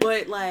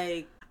 but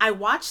like I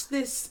watched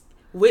this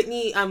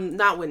Wendy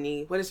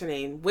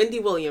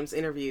Williams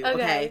interview,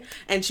 okay?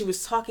 And she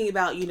was talking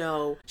about, you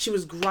know, she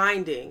was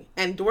grinding.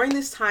 And during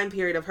this time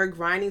period of her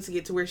grinding to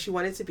get to where she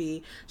wanted to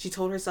be, she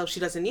told herself she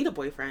doesn't need a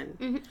boyfriend.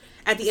 Mm-hmm.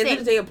 At the end of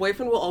the day, a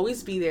boyfriend will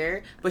always be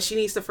there, but she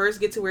needs to first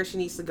get to where she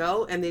needs to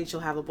go, and then she'll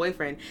have a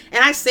boyfriend.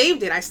 And I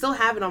saved it. I still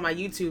have it on my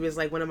YouTube as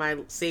like one of my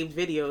saved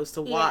videos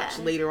to watch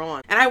later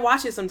on. And I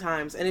watch it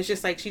sometimes, and it's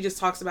just like, she just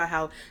talks about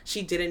how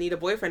she didn't need a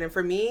boyfriend. And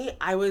for me,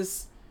 I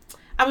was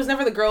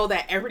never the girl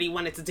that everybody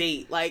wanted to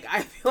date. Like,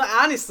 I feel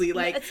honestly,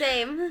 like...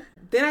 Same.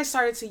 Then I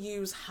started to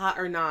use Hot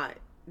or Not.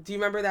 Do you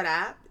remember that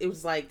app? It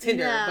was like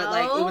Tinder, but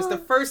like, it was the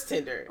first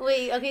Tinder.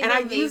 Wait, okay, and I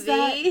used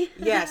that.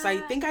 Yes, I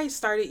think I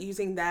started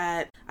using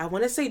that, I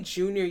want to say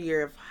junior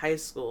year of high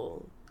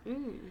school.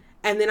 Mm.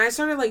 And then I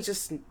started like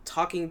just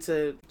talking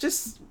to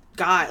just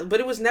guys, but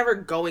it was never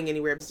going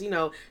anywhere. You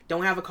know,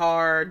 don't have a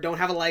car, don't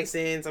have a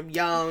license, I'm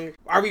young.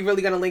 Are we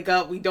really going to link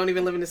up? We don't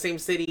even live in the same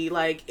city.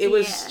 Like, it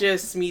was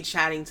just me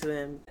chatting to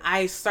them.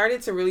 I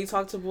started to really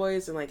talk to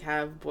boys and like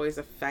have boys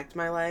affect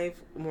my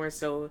life more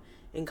so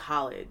in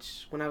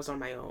college when I was on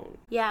my own.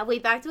 Yeah,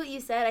 wait, back to what you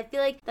said. I feel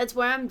like that's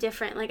where I'm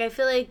different. Like, I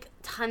feel like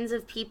tons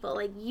of people,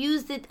 like,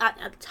 millions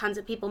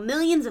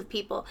of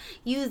people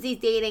use these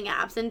dating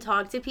apps and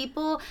talk to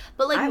people.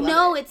 But, like,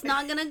 no, it's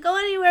not going to go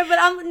anywhere. But,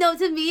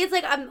 to me, it's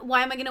like,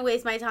 why am I going to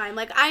waste my time?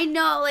 Like, I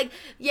know, like,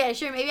 yeah,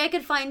 sure, maybe I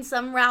could find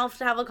some Ralph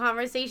to have a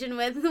conversation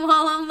with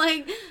while I'm,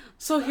 like...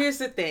 So here's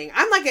the thing.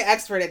 I'm like an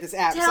expert at this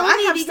app.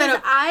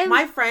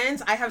 My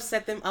friends, I have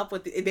set them up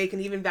with, they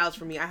can even vouch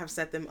for me. I have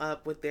set them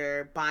up with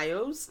their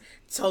bios,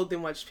 told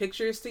them which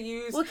pictures to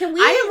use. Well, can we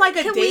have like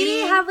a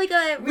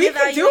reevaluation? We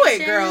can do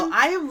it, girl.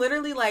 I am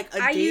literally like a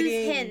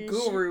dating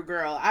guru,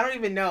 girl. I don't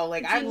even know.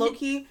 Like, I'm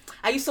low-key,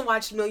 I used to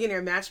watch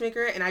Millionaire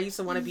Matchmaker, and I used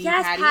to want to be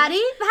Patty.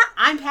 Patty?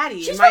 I'm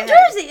Patty. She's from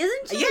Jersey,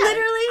 isn't she? Yeah,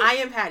 literally? I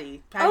am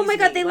Patty. Oh my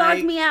God, they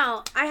logged me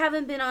out. I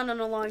haven't been on in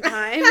a long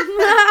time.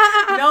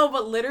 No,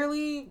 but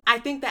literally, I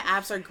think the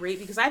apps are great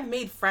because I've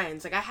made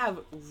friends. Like, I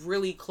have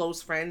really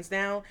close friends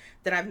now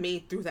that I've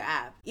made through the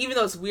app. Even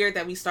though it's weird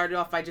that we started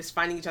off by just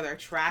finding each other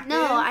attractive.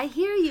 No, I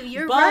hear you.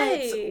 You're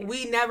right. But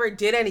we never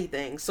did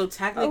anything. So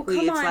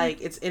technically, it's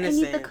like, it's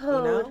innocent. I need the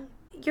code. You know?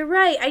 You're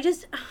right.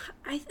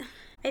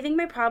 I think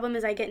my problem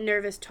is I get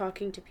nervous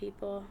talking to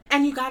people.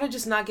 And you gotta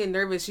just not get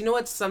nervous. You know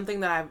what's something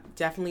that I've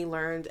definitely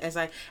learned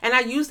and I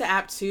use the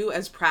app too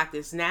as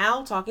practice.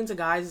 Now, talking to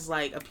guys is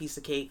like a piece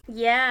of cake.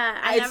 Yeah,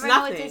 I never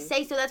know what to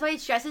say, so that's why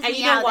it stresses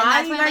me out. Why? And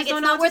that's why I'm like,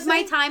 it's not worth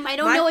my time. I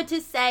don't know what to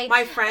say.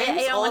 My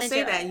friends all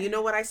say that. And you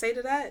know what I say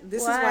to that?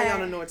 This is why y'all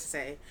don't know what to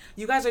say.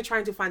 You guys are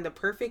trying to find the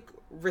perfect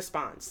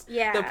response.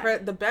 Yeah.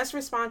 The best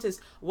response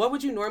is, what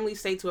would you normally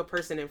say to a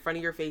person in front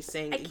of your face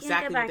saying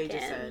exactly what they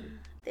just said?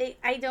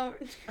 I don't.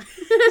 She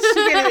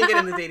can't even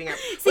get in the dating app.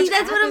 See,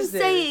 that's what I'm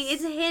saying.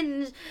 It's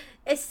Hinge.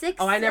 It's 671.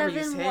 Oh, I never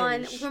used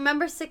Hinge.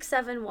 Remember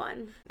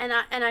 671, and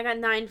I got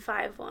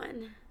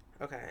 951.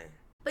 Okay.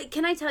 But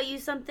can I tell you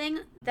something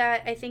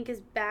that I think is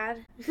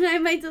bad? I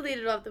might delete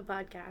it off the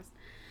podcast.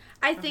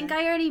 I think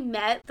I already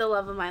met the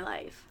love of my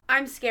life.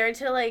 I'm scared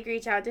to like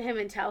reach out to him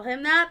and tell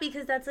him that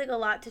because that's like a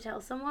lot to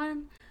tell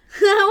someone.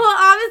 Well,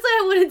 obviously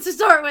I wouldn't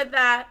start with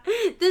that.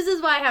 This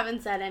is why I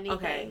haven't said anything.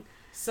 Okay.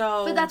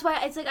 So, but that's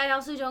why it's like I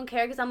also don't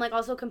care because I'm like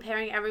also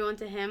comparing everyone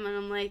to him and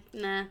I'm like,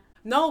 nah.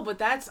 No, but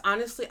that's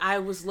honestly, I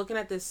was looking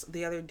at this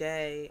the other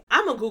day.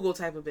 I'm a Google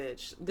type of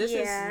bitch. This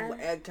is,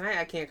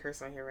 I can't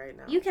curse on here right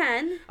now. You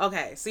can.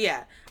 Okay, so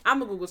yeah,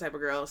 I'm a Google type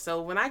of girl.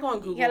 So when I go on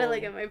Google. You gotta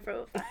look at my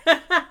profile.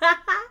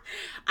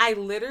 I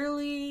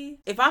literally,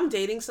 if I'm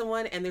dating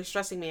someone and they're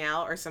stressing me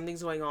out or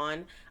something's going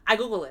on, I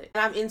Google it.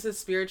 I'm into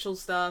spiritual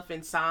stuff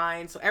and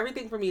signs. So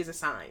everything for me is a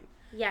sign.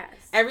 Yes.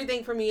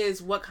 Everything for me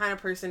is what kind of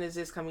person is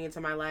this coming into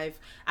my life.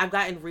 I've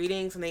gotten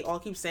readings and they all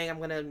keep saying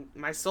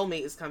my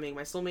soulmate is coming.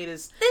 My soulmate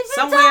is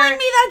somewhere. They've been telling me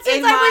that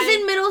since I was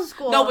in middle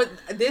school. No,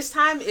 but this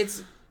time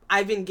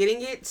I've been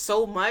getting it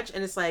so much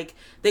and it's like,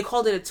 they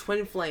called it a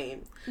twin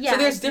flame. Yeah, so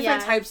there's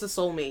different types of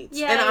soulmates.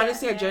 Yeah, and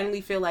honestly, I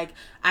genuinely feel like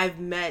I've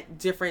met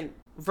different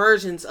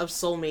versions of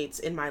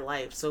soulmates in my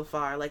life so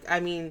far. Like, I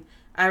mean,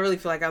 I really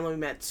feel like I've only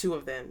met 2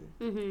 of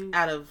them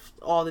out of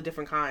all the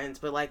different kinds.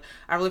 But, like,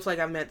 I really feel like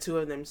I've met 2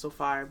 of them so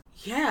far.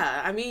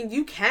 Yeah, I mean,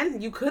 you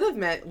could have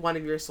met one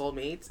of your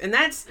soulmates. And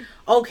that's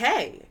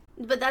okay.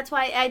 But that's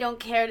why I don't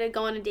care to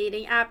go on a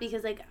dating app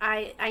because, like,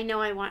 I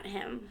know I want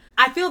him.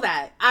 I feel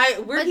that.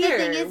 We're here.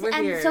 The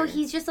thing is, so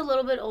he's just a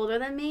little bit older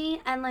than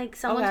me. And, like,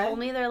 someone told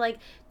me, they're like,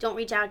 don't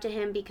reach out to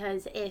him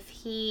because if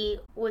he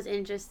was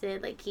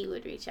interested, like, he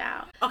would reach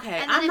out.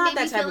 Okay, I'm not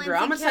that type of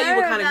girl. I'm going to tell you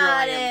what kind of girl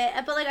I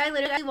am. But, like, I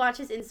literally watch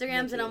his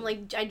Instagrams and I'm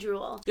like, I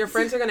drool. Your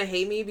friends are going to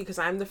hate me because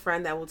I'm the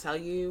friend that will tell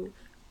you,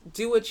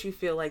 do what you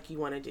feel like you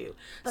want to do.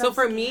 But so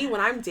for me,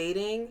 when I'm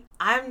dating,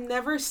 I'm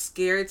never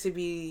scared to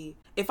be...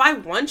 If I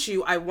want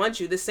you, I want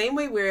you. The same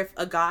way where if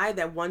a guy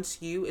that wants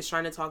you is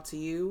trying to talk to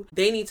you,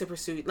 they need to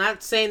pursue you.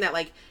 Not saying that,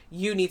 like,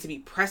 you need to be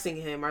pressing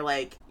him or,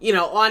 like, you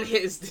know, on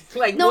his,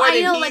 like, no, more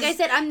I know. Like I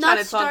said, I'm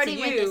not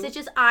starting with this. It's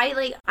just,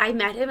 I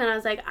met him and I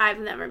was like, I've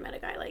never met a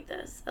guy like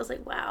this. I was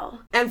like, wow.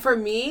 And for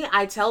me,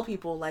 I tell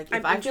people, like,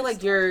 if I feel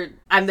like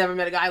I've never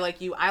met a guy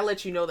like you, I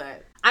let you know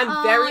that.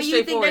 I'm very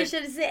straightforward. You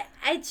think I should say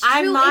it's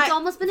true? It's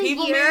almost been a year.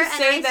 People may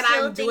say that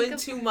I'm doing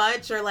too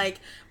much or like,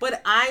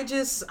 but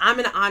I'm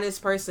an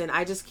honest person.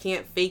 I just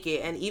can't fake it.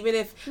 And even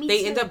if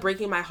they end up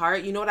breaking my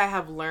heart, you know what I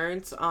have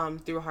learned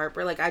through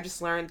heartbreak? Like, I just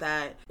learned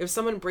that if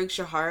someone breaks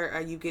your heart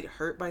or you get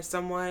hurt by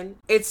someone,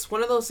 it's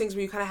one of those things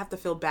where you kind of have to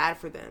feel bad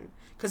for them.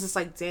 Because it's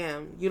like,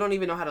 damn, you don't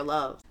even know how to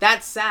love.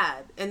 That's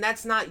sad. And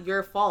that's not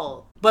your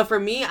fault. But for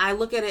me, I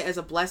look at it as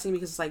a blessing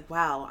because it's like,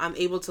 wow, I'm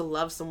able to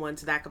love someone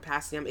to that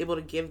capacity. I'm able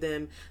to give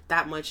them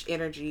that much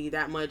energy,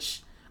 that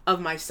much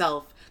of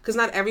myself. Because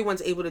not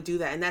everyone's able to do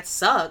that. And that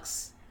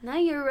sucks. No,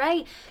 you're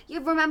right. You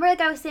remember, like,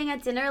 I was saying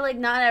at dinner, like,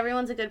 not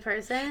everyone's a good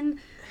person.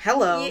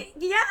 Hello.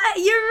 Yeah,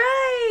 you're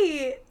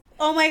right.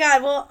 Oh my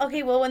god,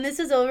 well, when this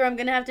is over, I'm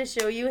gonna have to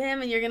show you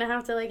him, and you're gonna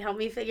have to, like, help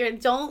me figure it.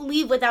 Don't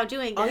leave without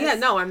doing this. Oh, yeah,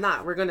 no, I'm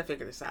not. We're gonna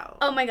figure this out.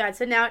 Oh my god,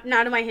 so now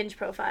to my Hinge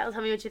profile.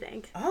 Tell me what you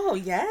think. Oh,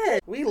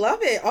 yes. We love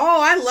it.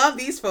 Oh, I love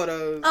these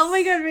photos. Oh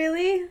my god,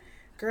 really?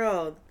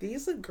 Girl,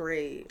 these look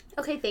great.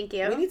 Okay, thank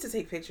you. We need to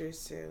take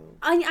pictures, too.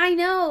 I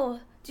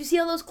know. Do you see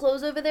all those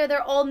clothes over there? They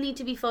all need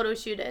to be photo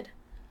shooted.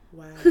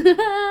 Wow.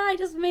 I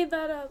just made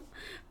that up,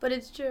 but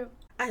it's true.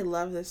 I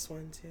love this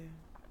one, too.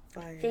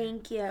 Fire.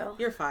 Thank you.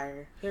 You're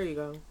fire. Here you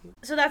go.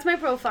 So that's my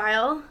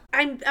profile.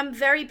 I'm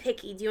very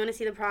picky. Do you want to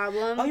see the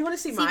problem? Oh, you want to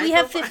see mine? We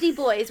have 50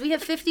 boys. We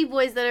have 50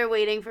 boys that are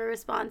waiting for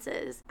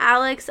responses.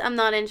 Alex, I'm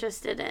not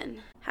interested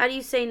in. How do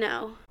you say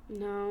no?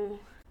 No.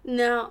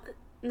 No.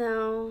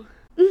 No.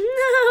 No,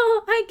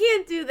 I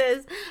can't do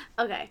this.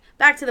 Okay,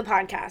 back to the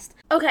podcast.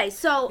 Okay,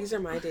 so... These are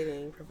my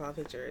dating profile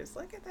pictures.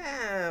 Look at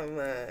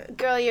them.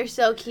 Girl, you're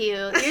so cute.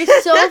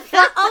 You're so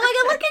fun. Oh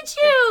my god, look at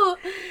you.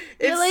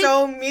 It's like,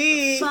 so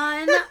me.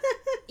 Fun.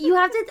 You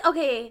have to...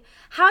 Okay,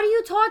 how do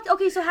you talk...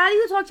 Okay, so how do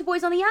you talk to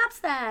boys on the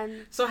apps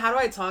then? So how do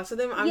I talk to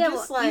them? I'm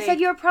just like... You said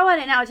you're a pro at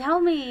it now. Tell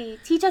me.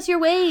 Teach us your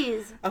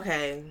ways.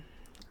 Okay.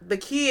 The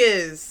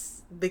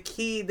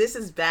key, this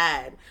is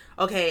bad.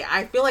 Okay,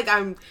 I feel like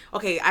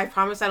I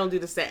promise I don't do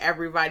this to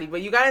everybody,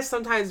 but you gotta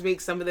sometimes make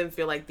some of them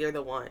feel like they're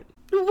the one.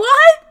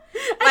 What?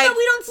 I thought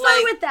we don't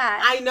start with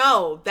that. I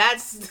know.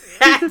 That's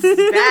bad.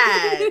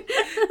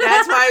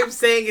 That's why I'm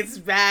saying it's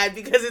bad,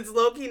 because it's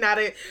low-key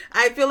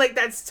I feel like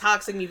that's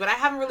toxic me, but I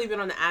haven't really been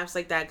on the apps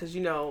like that, because,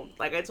 you know,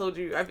 like I told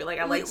you, I feel like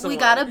I like someone.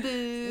 We got a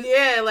boo.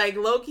 Yeah, like,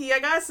 low-key, I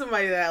got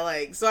somebody that I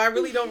like, so I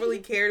really don't really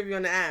care to be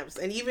on the apps,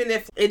 and even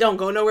if it don't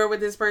go nowhere with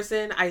this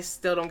person, I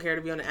still don't care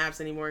to be on the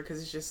apps anymore,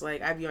 because it's just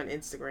like, I be on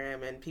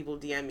Instagram, and people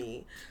DM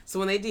me, so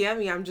when they DM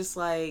me, I'm just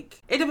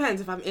like, it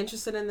depends. If I'm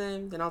interested in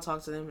them, then I'll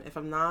talk to them. If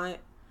I'm not,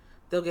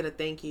 they'll get a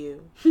thank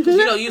you. Because,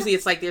 you know, usually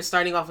it's like they're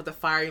starting off with a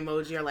fire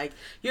emoji or like,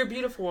 you're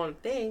beautiful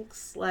and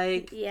thanks.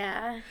 Like,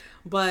 yeah.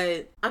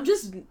 But I'm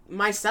just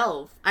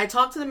myself. I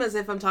talk to them as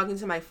if I'm talking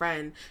to my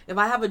friend. If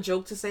I have a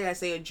joke to say, I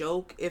say a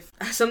joke. If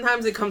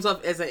sometimes it comes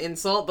off as an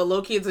insult, but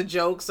low-key it's a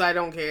joke, so I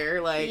don't care.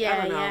 Like, I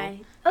don't know. Yeah.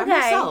 I'm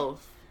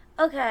myself.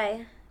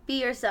 Okay.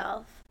 Be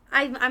yourself.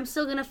 I'm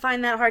still going to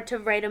find that hard to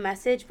write a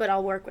message, but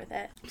I'll work with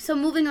it. So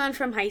moving on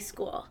from high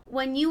school.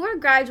 When you were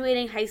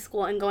graduating high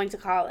school and going to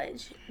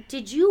college,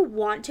 did you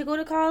want to go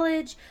to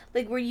college?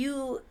 Like, were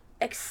you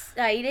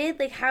excited?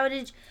 Like, how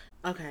did...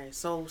 Okay,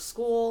 so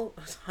school,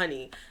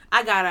 honey,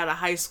 I got out of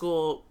high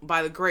school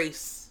by the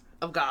grace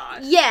of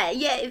God. Yeah,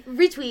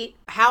 retweet.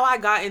 How I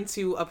got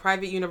into a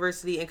private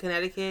university in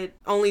Connecticut,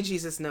 only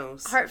Jesus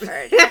knows.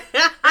 Hartford.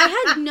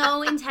 I had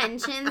no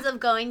intentions of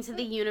going to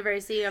the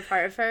University of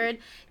Hartford.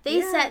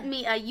 They sent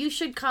me you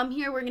should come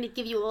here. We're going to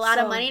give you a lot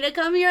of money to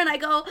come here. And I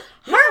go,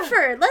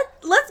 Hartford,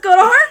 let's go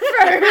to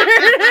Hartford.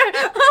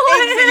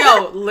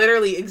 Yo,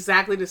 literally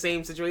exactly the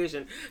same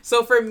situation.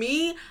 So for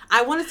me,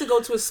 I wanted to go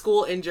to a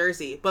school in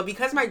Jersey, but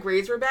because my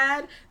grades were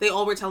bad, they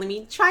all were telling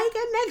me, try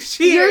again next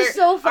year. You're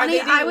so funny.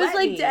 I was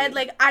like dead.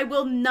 Like, I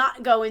will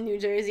not go in New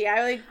Jersey.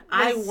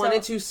 I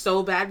wanted to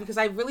so bad because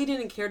I really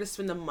didn't care to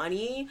spend the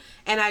money,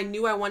 and I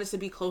knew I wanted to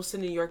be close to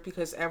New York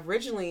because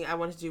originally I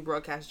wanted to do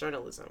broadcast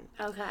journalism.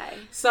 Okay.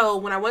 So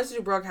when I wanted to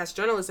do broadcast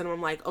journalism,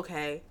 I'm like,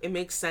 okay, it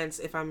makes sense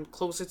if I'm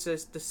closer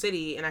to the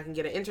city and I can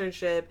get an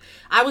internship.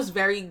 I was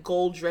very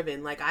goal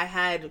driven. Like, I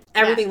had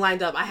everything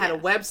lined up. I had a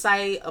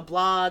website, a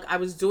blog. I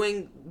was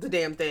doing the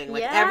damn thing.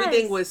 Like,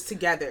 everything was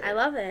together. I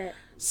love it.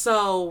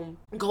 So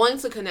going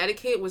to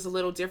Connecticut was a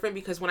little different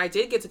because when I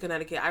did get to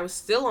Connecticut, I was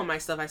still on my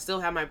stuff. I still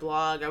had my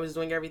blog. I was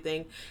doing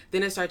everything.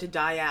 Then it started to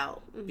die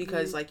out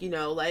because, like, you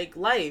know, like,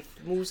 life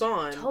moves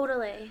on.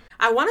 Totally.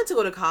 I wanted to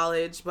go to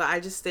college, but I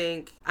just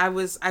think I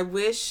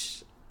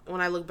wish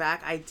when I look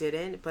back I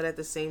didn't, but at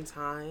the same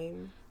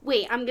time.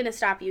 Wait, I'm going to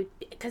stop you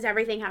because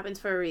everything happens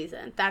for a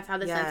reason. That's how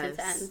the sentence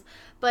ends.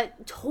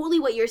 But totally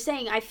what you're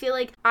saying. I feel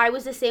like I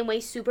was the same way,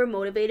 super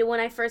motivated when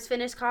I first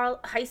finished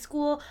high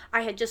school.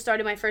 I had just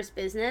started my first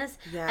business.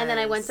 Yes. And then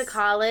I went to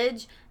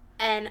college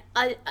and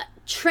a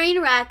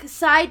train wreck,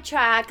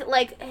 sidetrack,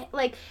 like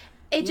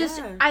it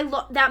just,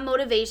 that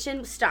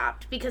motivation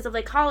stopped because of,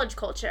 like, college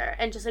culture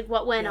and just, like,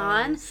 what went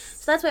on.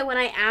 So that's why when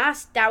I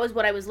asked, that was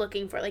what I was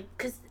looking for. Like,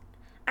 because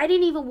I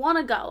didn't even want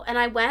to go, and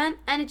I went,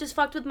 and it just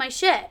fucked with my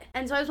shit.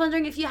 And so I was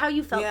wondering how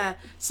you felt. Yeah.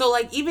 So,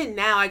 like, even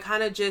now, I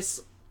kind of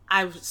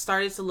I've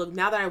started to look,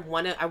 now that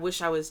I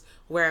wish I was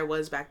where I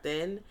was back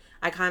then.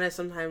 I kind of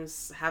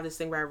sometimes have this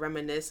thing where I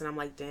reminisce, and I'm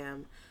like,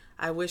 damn,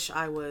 I wish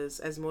I was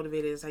as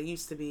motivated as I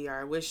used to be, or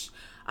I wish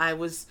I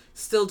was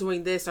still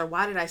doing this, or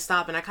why did I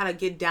stop? And I kind of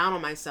get down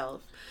on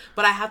myself.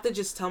 But I have to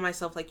just tell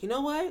myself, like, you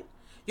know what?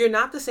 You're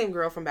not the same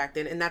girl from back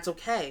then, and that's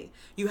okay.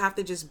 You have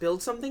to just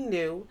build something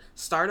new,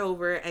 start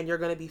over, and you're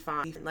going to be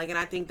fine. Like, and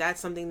I think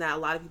that's something that a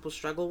lot of people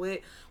struggle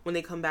with when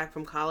they come back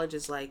from college,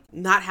 is, like,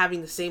 not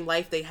having the same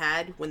life they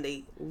had when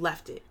they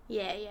left it.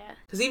 Yeah, yeah.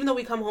 Because even though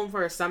we come home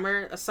for a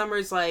summer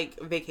is like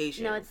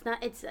vacation. No, it's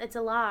not. It's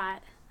a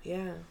lot.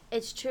 Yeah.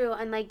 It's true.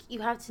 And, like,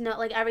 you have to know,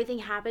 like, everything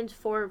happens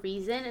for a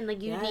reason, and,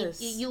 like,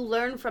 you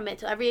learn from it,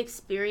 to every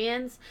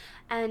experience,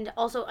 and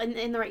also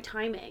in the right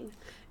timing.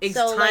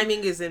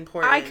 Timing is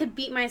important. I could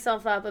beat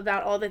myself up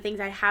about all the things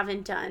I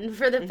haven't done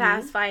for the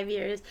past 5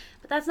 years,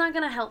 but that's not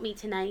going to help me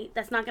tonight.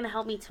 That's not going to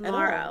help me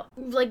tomorrow.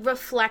 Like,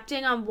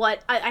 reflecting on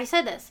what I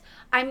said this.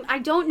 I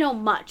don't know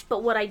much,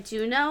 but what I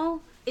do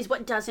know is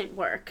what doesn't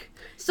work.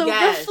 So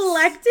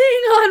reflecting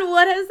on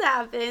what has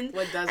happened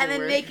and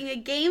then making a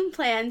game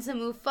plan to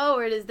move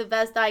forward is the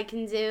best I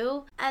can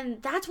do.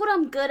 And that's what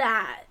I'm good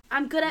at.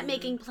 I'm good at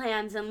making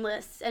plans and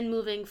lists and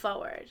moving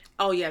forward.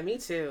 Oh, yeah, me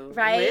too.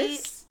 Right?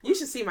 Lists? You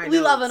should see my notes. We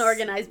love an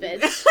organized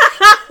bitch.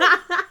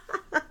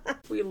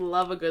 We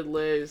love a good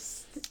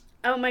list.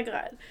 Oh my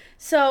God.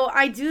 So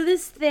I do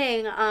this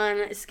thing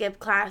on Skip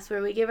Class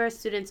where we give our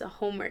students a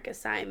homework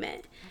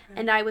assignment. Okay.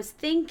 And I was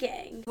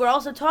thinking, we're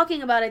also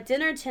talking about at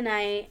dinner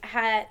tonight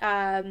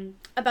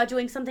about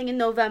doing something in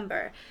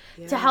November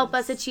to help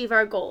us achieve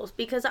our goals.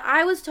 Because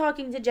I was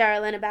talking to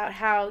Geraldine about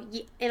how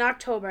in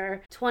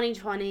October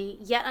 2020,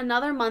 yet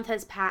another month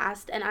has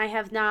passed and I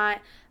have not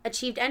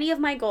achieved any of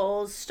my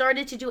goals,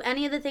 started to do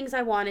any of the things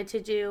I wanted to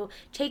do,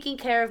 taking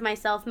care of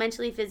myself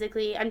mentally,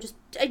 physically.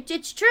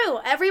 It's true.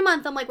 Every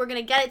month I'm like, we're going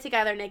to get it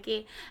together,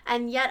 Nikki.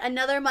 And yet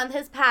another month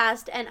has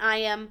passed and I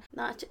am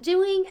not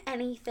doing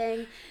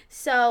anything.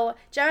 So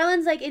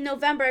Geraldine's like, in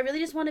November, I really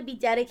just want to be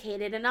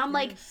dedicated. And I'm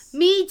like,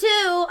 me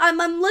too.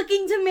 I'm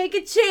looking to make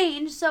a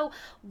change. So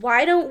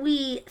why don't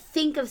we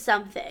think of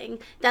something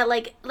that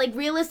like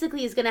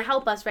realistically is going to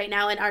help us right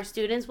now, and our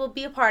students will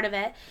be a part of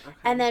it. Okay.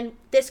 And then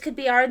this could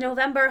be our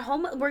November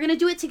home. We're going to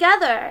do it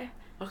together.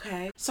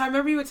 Okay. So I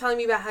remember you were telling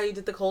me about how you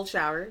did the cold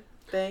shower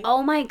thing.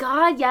 Oh my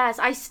God, yes.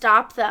 I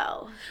stopped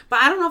though.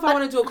 But I don't know if I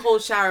want to do a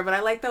cold shower, but I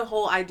like the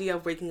whole idea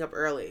of waking up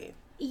early.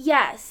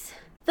 Yes.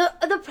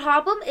 The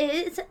problem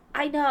is,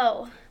 I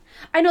know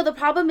the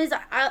problem is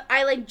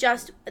I like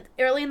just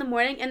early in the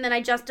morning, and then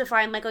I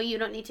justify, I'm like, oh, you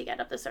don't need to get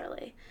up this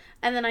early.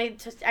 And then I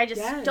just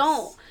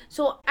don't.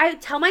 So I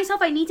tell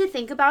myself I need to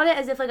think about it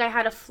as if like I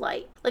had a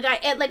flight.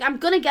 I'm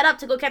gonna get up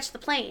to go catch the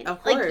plane.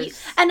 Of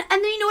course. And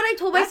then you know what I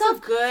told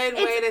myself? That's a good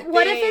way to think.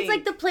 What if it's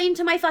like the plane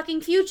to my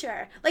fucking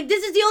future? Like,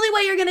 this is the only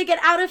way you're gonna get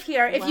out of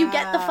here if you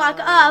get the fuck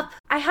up.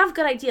 I have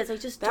good ideas.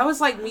 That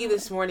was like me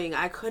this morning.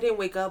 I couldn't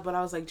wake up, but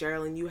I was like,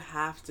 Geraldine, you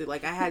have to.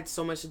 Like, I had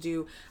so much to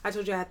do. I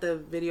told you I had the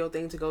video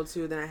thing to go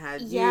to. Then I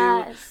had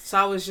you. So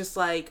I was just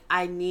like,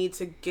 I need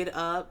to get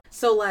up.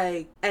 So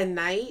like at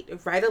night,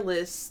 write a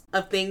list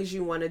of things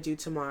you want to do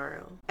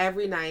tomorrow.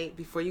 Every night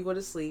before you go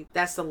to sleep.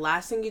 That's the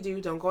last thing you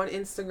do. Don't go on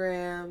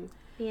Instagram.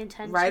 Be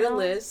intentional. Write a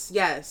list,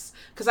 yes.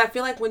 Because I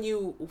feel like when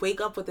you wake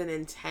up with an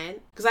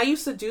intent, because I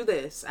used to do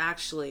this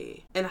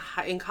actually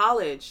in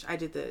college. I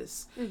did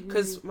this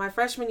because my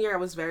freshman year I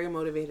was very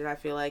motivated. I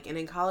feel like, and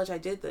in college I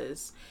did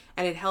this,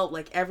 and it helped.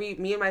 Like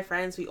me and my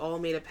friends, we all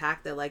made a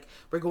pact that like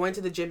we're going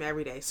to the gym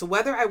every day. So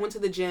whether I went to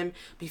the gym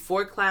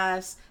before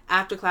class,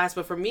 after class,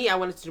 but for me, I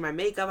wanted to do my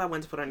makeup. I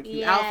wanted to put on a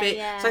cute outfit.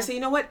 Yeah. So I said, you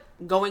know what?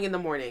 Going in the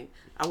morning.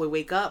 I would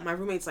wake up. My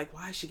roommate's like,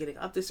 why is she getting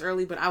up this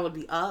early? But I would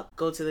be up,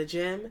 go to the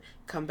gym,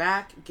 come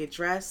back, get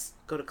dressed,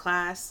 go to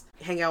class,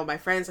 hang out with my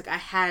friends. Like I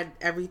had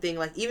everything,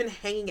 like even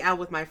hanging out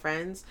with my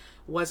friends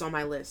was on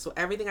my list. So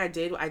everything I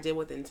did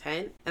with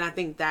intent. And I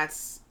think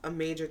that's a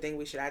major thing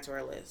we should add to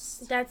our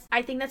list.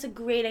 I think that's a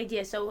great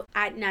idea. So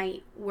at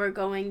night, we're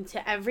going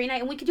to every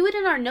night, and we could do it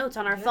in our notes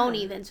on our phone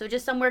even. So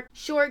just somewhere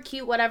short,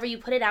 cute, whatever, you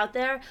put it out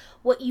there,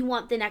 what you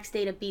want the next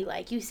day to be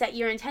like. You set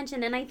your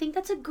intention, and I think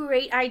that's a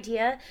great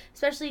idea,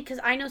 especially because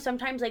I know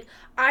sometimes, like,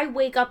 I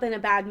wake up in a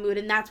bad mood,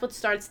 and that's what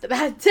starts the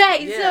bad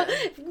day. Yeah.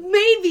 So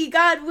maybe,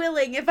 God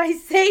willing, if I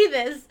say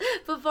this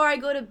before I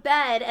go to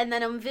bed, and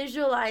then I'm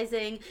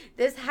visualizing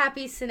this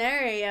happy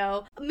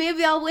scenario,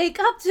 maybe I'll wake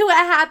up to a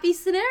happy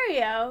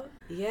scenario.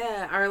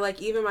 Yeah, or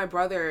like even my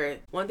brother,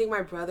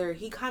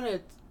 he kind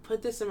of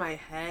put this in my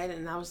head,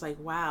 and I was like,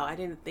 wow, I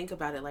didn't think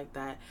about it like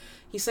that.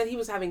 He said he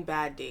was having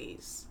bad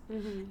days.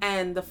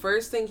 And the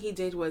first thing he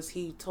did was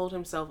he told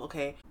himself,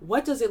 okay,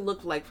 what does it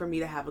look like for me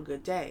to have a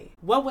good day?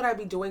 What would I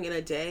be doing in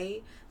a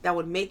day that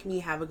would make me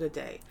have a good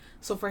day?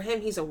 So for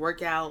him, he's a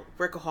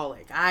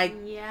workaholic. I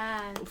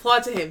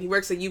applaud to him. He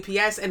works at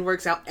UPS and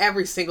works out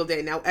every single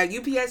day. Now at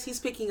UPS, he's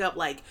picking up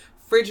like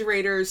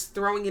refrigerators,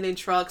 throwing it in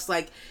trucks.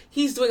 Like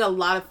he's doing a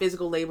lot of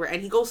physical labor,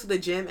 and he goes to the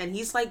gym and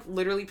he's like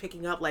literally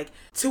picking up like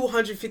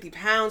 250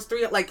 pounds,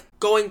 like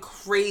going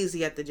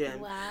crazy at the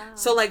gym. Wow.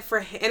 So like for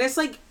him, and it's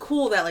like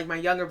cool that like my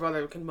younger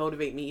brother can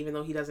motivate me, even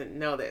though he doesn't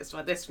know this,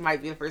 but this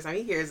might be the first time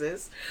he hears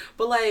this.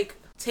 But like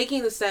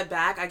taking the step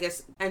back, I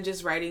guess, and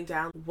just writing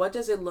down, what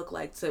does it look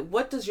like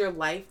what does your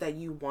life that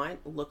you want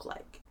look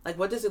like? Like,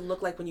 what does it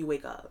look like when you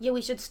wake up? Yeah,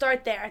 we should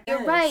start there. Yes.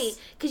 You're right.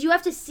 Because you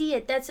have to see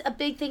it. That's a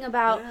big thing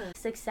about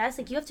success.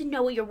 Like, you have to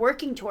know what you're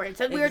working towards.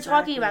 Like, we were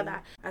talking about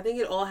that. I think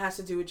it all has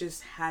to do with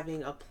just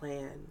having a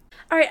plan.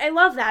 All right, I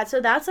love that.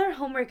 So that's our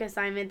homework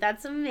assignment.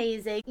 That's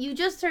amazing. You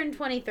just turned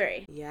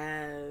 23.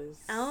 Yes.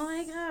 Oh,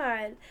 my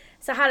God.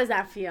 So how does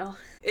that feel?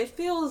 It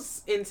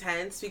feels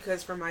intense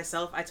because for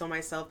myself, I told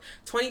myself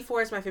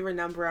 24 is my favorite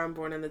number. I'm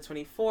born on the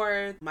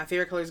 24th. My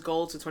favorite color is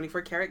gold, so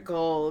 24 karat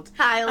gold.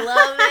 I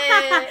love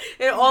it.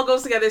 It all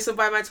goes together. So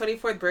by my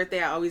 24th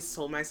birthday, I always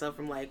told myself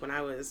from like when I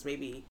was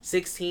maybe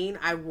 16,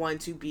 I want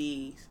to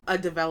be a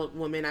developed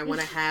woman. I want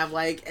to have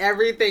like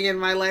everything in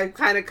my life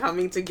kind of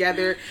coming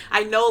together.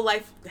 I know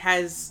life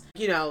has,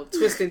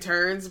 twists and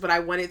turns, but I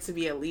want it to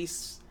be at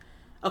least,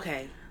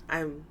 okay,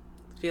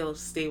 feel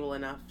stable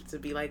enough to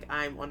be like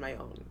I'm on my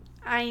own.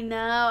 I know.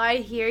 I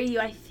hear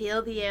you. I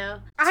feel you.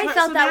 I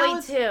felt that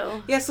way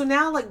too. Yeah, so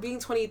now like being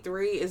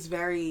 23 is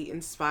very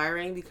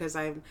inspiring because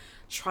I'm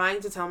trying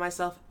to tell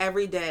myself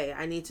every day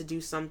I need to do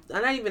something.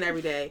 Not even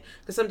every day,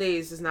 because some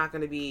days it's not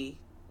going to be,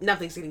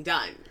 nothing's getting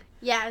done.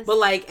 Yes. But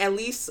like at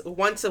least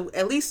one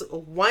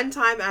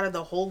time out of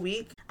the whole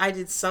week, I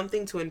did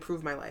something to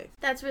improve my life.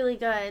 That's really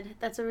good.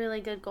 That's a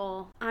really good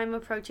goal. I'm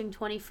approaching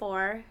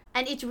 24.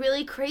 And it's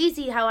really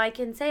crazy how I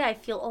can say I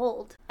feel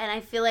old. And I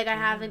feel like I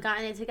haven't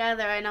gotten it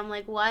together. And I'm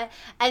like, what?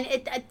 And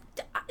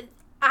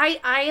I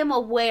am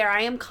aware,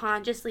 I am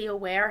consciously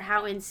aware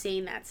how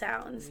insane that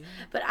sounds.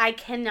 But I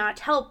cannot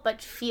help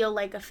but feel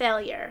like a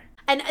failure.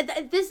 And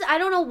this, I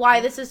don't know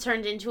why this has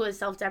turned into a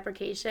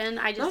self-deprecation.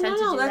 I just tend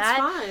to do that's that.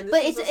 Fine.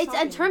 But it's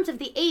in terms of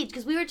the age,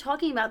 because we were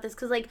talking about this,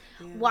 because I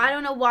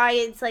don't know why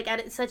it's like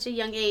at such a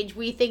young age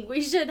we think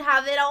we should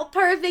have it all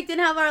perfect and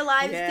have our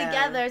lives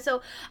together.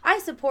 So I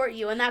support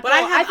you in that. But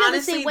I feel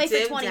the same way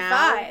for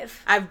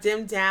 25. I've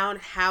dimmed down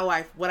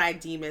what I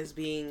deem as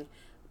being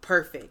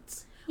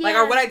perfect,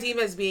 or what I deem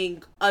as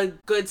being a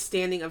good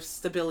standing of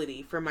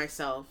stability for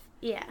myself.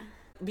 Yeah.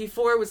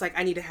 Before it was like,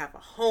 I need to have a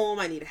home,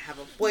 I need to have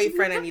a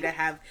boyfriend, I need to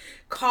have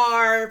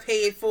car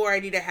paid for, I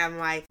need to have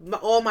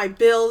all my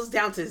bills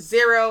down to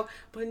zero.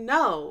 But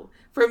no,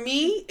 for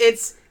me,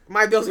 it's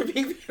my bills are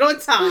being paid on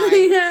time.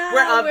 We're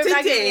up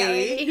to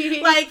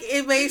date. Like,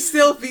 it may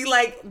still be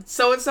like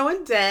so-and-so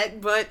in debt,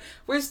 but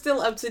we're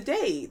still up to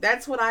date.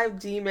 That's what I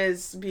deem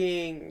as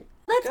being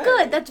That's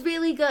good. That's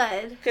really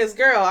good. Because,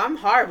 girl, I'm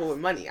horrible with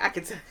money. I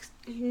can tell.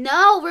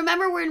 No,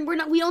 remember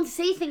we don't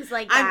say things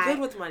like that. I'm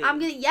good with money. I'm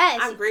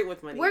great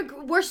with money.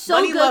 We're so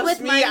money good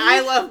with money. I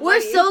love money.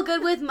 We're so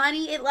good with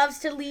money. It loves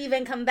to leave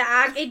and come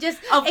back. It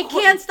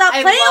can't stop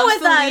playing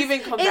with us. Leave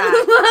and come back.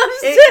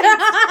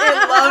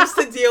 It loves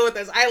to deal with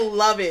us. I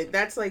love it.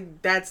 That's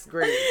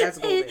great. That's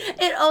golden.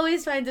 It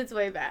always finds its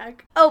way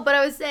back. Oh, but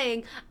I was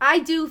saying, I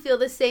do feel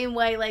the same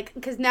way, like,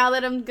 because now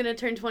that I'm gonna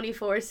turn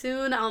 24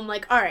 soon, I'm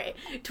like, all right,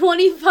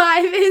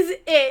 25 is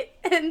it.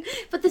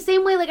 But the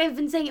same way, like, I've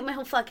been saying it my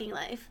whole fucking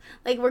life.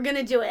 Like, we're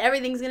gonna do it.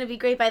 Everything's gonna be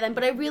great by then.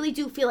 But I really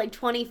do feel like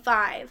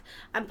 25,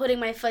 I'm putting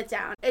my foot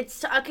down.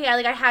 It's, okay,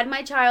 I had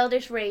my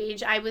childish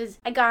rage. I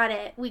got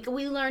it.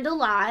 We learned a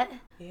lot.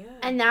 Yeah.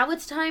 And now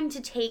it's time to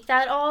take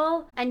that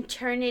all and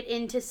turn it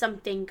into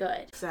something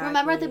good. Exactly.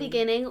 Remember at the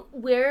beginning,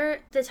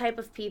 we're the type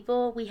of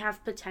people, we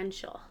have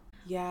potential.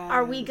 Yeah.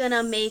 Are we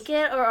gonna make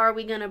it or are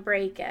we gonna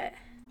break it?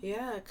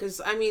 Yeah,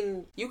 because, I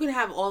mean, you can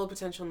have all the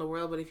potential in the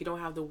world, but if you don't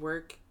have the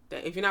work,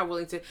 if you're not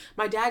willing to...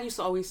 My dad used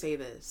to always say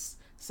this.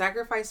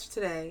 Sacrifice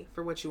today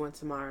for what you want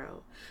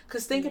tomorrow.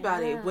 Because think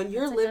about it. When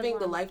you're living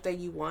the life that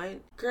you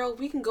want, girl,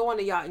 we can go on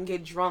a yacht and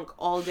get drunk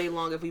all day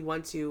long if we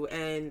want to.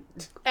 And...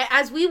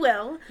 As we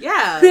will.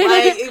 Yeah,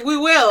 like, we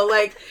will.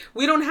 Like,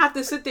 we don't have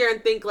to sit there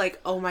and think,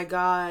 like, oh, my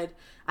God,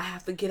 I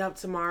have to get up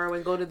tomorrow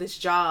and go to this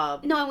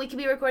job. No, and we could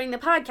be recording the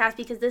podcast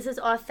because this is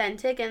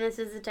authentic and this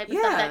is the type of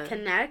stuff that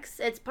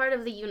connects. It's part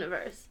of the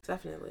universe.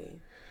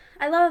 Definitely.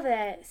 I love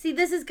it. See,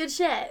 this is good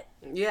shit.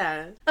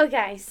 Yeah.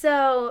 Okay,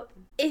 so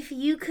if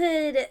you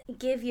could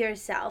give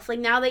yourself, like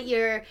now that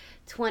you're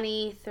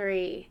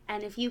 23,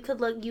 and if you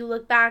could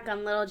look back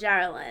on little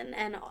Geraldine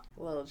and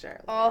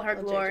all her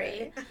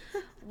glory,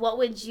 what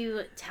would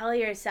you tell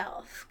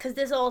yourself? Because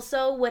this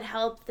also would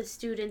help the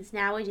students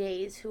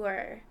nowadays who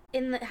are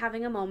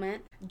having a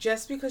moment.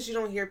 Just because you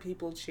don't hear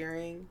people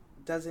cheering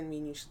doesn't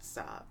mean you should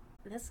stop.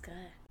 That's good.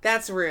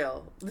 That's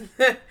real.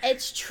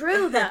 It's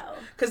true, though.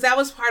 Because that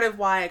was part of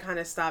why I kind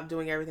of stopped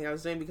doing everything I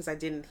was doing, because I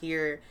didn't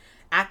hear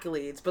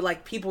accolades. But,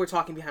 like, people were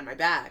talking behind my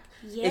back.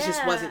 Yeah. It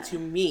just wasn't to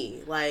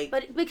me. Like,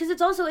 but because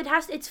it's also,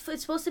 it's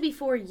supposed to be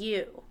for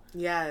you.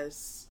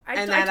 Yes.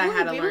 I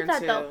totally agree with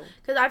that, though.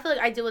 Because I feel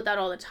like I deal with that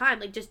all the time.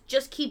 Like,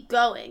 just keep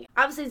going.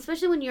 Obviously,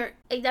 especially when you're...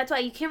 Like, that's why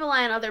you can't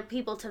rely on other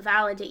people to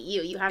validate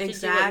you. You have to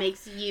do what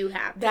makes you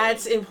happy.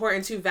 That's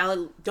important, too.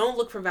 Don't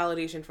look for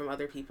validation from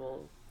other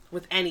people.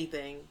 With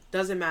anything.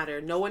 Doesn't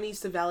matter. No one needs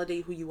to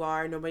validate who you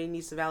are. Nobody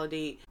needs to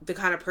validate the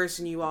kind of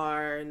person you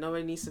are.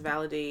 Nobody needs to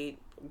validate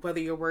whether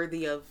you're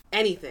worthy of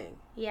anything.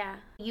 Yeah.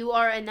 You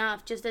are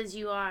enough just as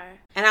you are.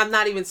 And I'm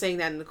not even saying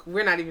that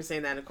we're not even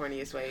saying that in the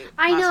corniest way possible.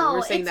 I know.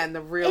 We're saying that in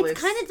the realest.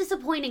 It's kind of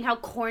disappointing how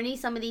corny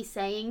some of these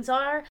sayings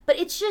are. But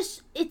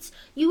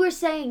you were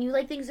saying you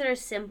like things that are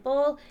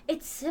simple.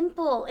 It's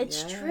simple.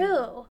 It's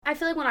true. I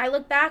feel like when I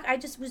look back, I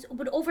just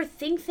would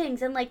overthink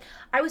things. And like,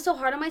 I was so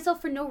hard on myself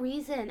for no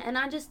reason. And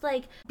I'm just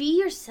like, be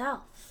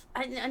yourself.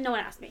 No one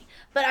asked me,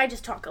 but I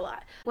just talk a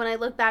lot. When I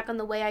look back on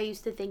the way I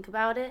used to think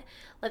about it,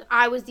 like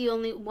I was the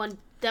only one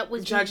that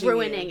was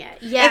ruining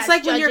it. Yeah, it's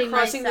like when you're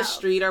crossing the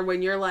street or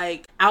when you're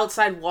like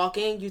outside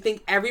walking, you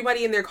think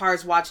everybody in their car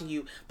is watching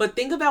you. But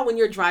think about when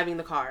you're driving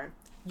the car.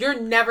 You're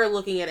never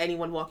looking at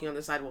anyone walking on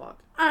the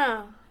sidewalk.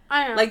 I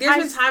know. Like, there's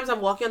been times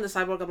I'm walking on the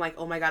sidewalk, I'm like,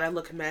 oh my God, I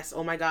look a mess.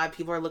 Oh my God,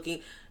 people are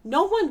looking.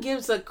 No one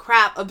gives a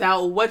crap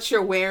about what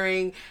you're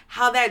wearing,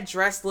 how that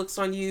dress looks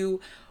on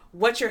you,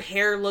 what your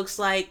hair looks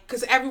like,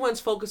 because everyone's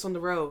focused on the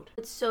road.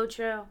 It's so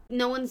true. They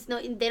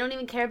don't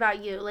even care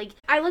about you. Like,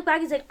 I look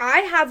back and say, I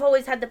have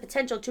always had the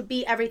potential to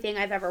be everything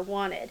I've ever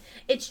wanted.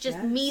 It's just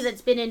me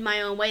that's been in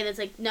my own way that's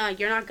like, no,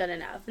 you're not good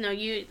enough. No,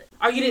 you...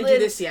 Oh, you didn't do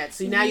this yet,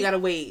 so now you gotta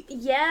wait.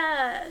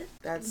 Yeah.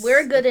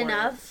 We're good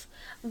enough.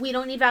 We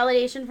don't need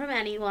validation from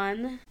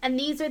anyone. And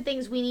these are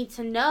things we need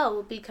to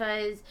know,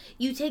 because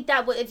you take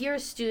that, if you're a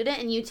student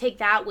and you take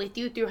that with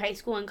you through high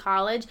school and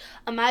college,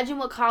 imagine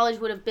what college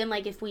would have been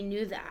like if we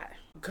knew that.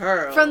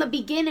 Girl. From the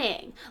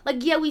beginning.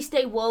 Like, yeah, we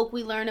stay woke,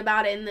 we learn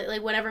about it, and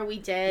like whatever we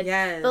did.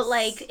 Yes. But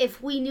like, if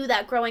we knew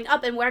that growing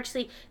up, and we're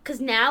actually, because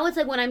now it's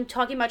like when I'm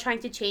talking about trying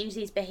to change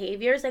these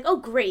behaviors, like, oh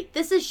great,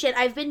 this is shit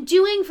I've been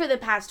doing for the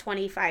past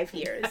 25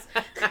 years.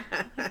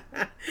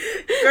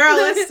 Girl,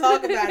 let's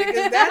talk about it,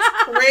 because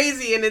that's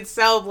crazy in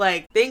itself.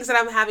 Like, things that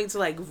I'm having to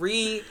like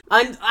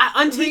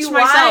unteach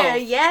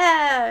myself.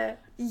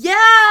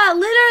 Yeah,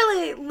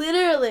 literally.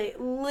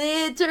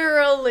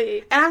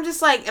 And I'm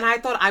just like, and I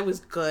thought I was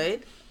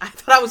good. I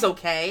thought I was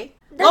okay.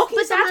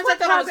 Sometimes I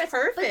thought I was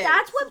perfect. But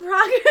that's what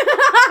progress...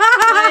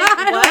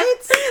 Like,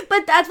 what?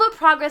 But that's what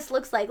progress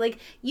looks like. Like,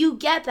 you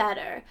get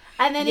better,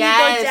 and then you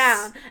go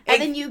down,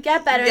 and then you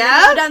get better, and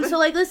then you go down. So,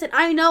 like, listen,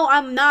 I know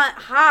I'm not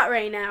hot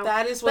right now.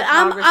 That is what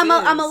progress is.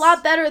 I'm a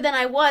lot better than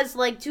I was,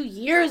 like, 2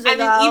 years ago.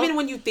 And then even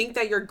when you think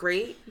that you're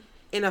great,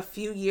 in a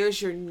few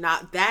years, you're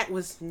not. That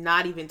was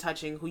not even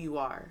touching who you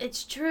are.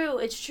 It's true.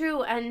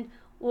 And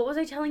what was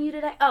I telling you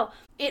today? Oh,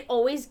 it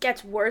always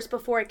gets worse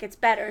before it gets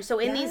better. So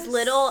in these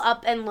little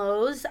up and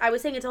lows, I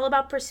was saying it's all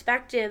about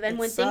perspective. And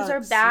when things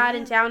are bad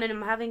and down and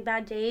I'm having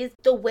bad days,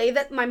 the way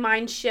that my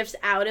mind shifts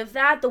out of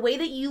that, the way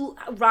that you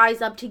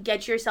rise up to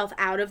get yourself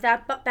out of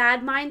that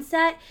bad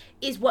mindset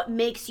is what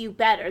makes you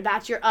better.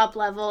 That's your up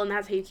level, and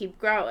that's how you keep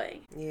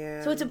growing.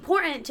 Yeah. So it's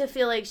important to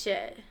feel like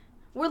shit.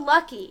 We're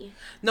lucky.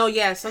 No,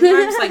 yeah.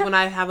 Sometimes, like, when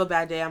I have a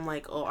bad day, I'm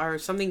like, oh, or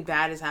something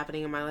bad is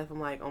happening in my life, I'm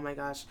like, oh my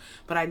gosh.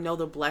 But I know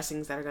the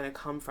blessings that are going to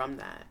come from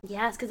that.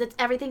 Yes, because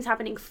everything's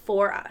happening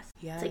for us.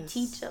 Yes. It's like,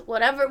 teach us.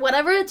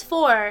 Whatever it's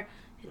for,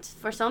 It's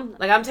for some.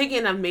 Like, I'm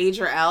taking a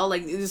major L.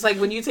 Like, it's like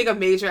when you take a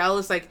major L,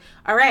 it's like,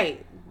 all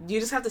right, you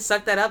just have to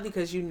suck that up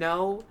because you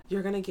know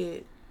you're going to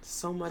get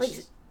so much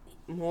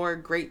more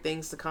great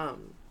things to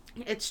come.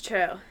 It's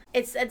true.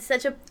 It's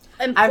such a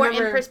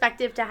important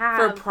perspective to have.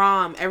 For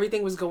prom,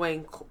 everything was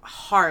going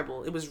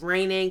horrible. It was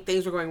raining.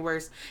 Things were going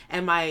worse.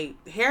 And my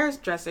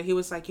hairdresser, he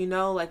was like, you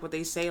know, like what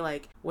they say,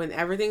 like when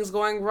everything's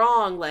going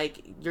wrong,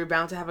 like you're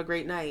bound to have a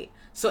great night.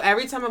 So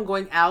every time I'm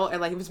going out and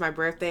like if it's my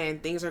birthday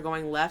and things are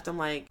going left, I'm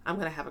like, I'm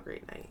going to have a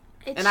great night.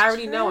 And I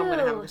already know I'm going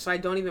to have so I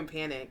don't even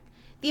panic.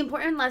 The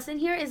important lesson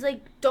here is, like,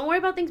 don't worry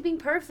about things being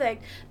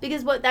perfect.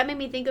 Because what that made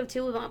me think of,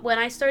 too, when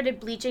I started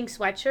bleaching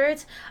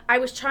sweatshirts, I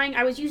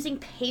was using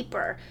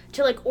paper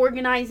to, like,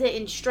 organize it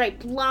in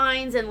striped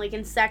lines and, like,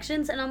 in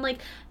sections. And I'm like,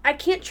 I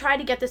can't try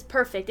to get this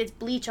perfect. It's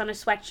bleach on a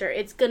sweatshirt.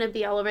 It's going to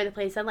be all over the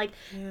place. And, like,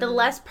 the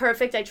less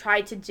perfect I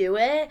tried to do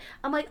it,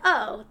 I'm like,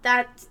 oh,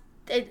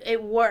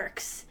 it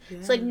works.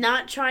 Yeah. So, like,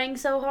 not trying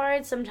so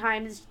hard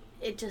sometimes...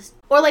 It just,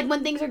 or like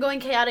when things are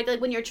going chaotic,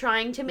 like when you're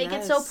trying to make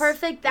it so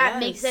perfect, that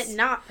makes it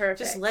not perfect.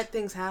 Just let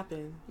things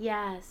happen.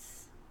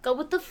 Yes. Go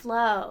with the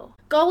flow.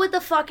 Go with the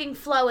fucking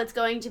flow. It's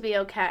going to be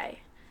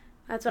okay.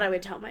 That's what I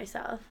would tell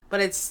myself.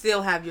 But it's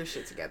still have your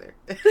shit together.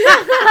 Because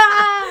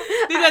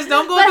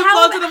don't go with the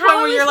flow to the point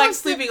where you're like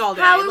sleeping all day.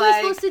 How are we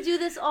supposed to do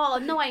this all?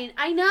 No, I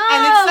know.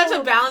 And it's such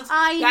a balance.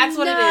 That's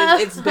what it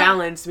is. It's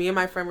balance. Me and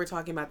my friend were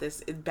talking about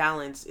this.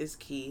 Balance is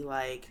key.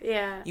 Like,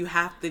 you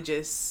have to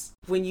just...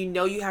 When you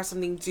know you have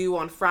something due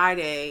on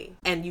Friday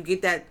and you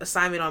get that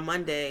assignment on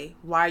Monday,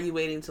 why are you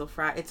waiting until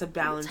Friday? It's a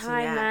balancing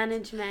act. Time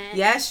management.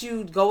 Yes,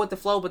 you go with the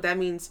flow, but that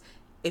means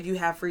if you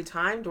have free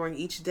time during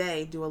each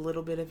day, do a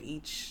little bit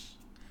each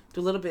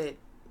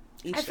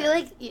I feel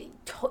like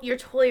you're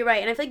totally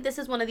right. And I feel like this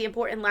is one of the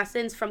important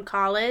lessons from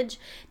college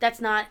that's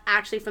not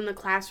actually from the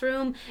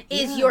classroom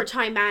is your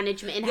time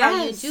management and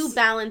how you do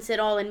balance it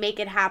all and make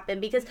it happen.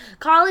 Because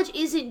college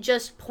isn't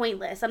just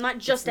pointless. I'm not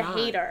just a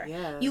hater.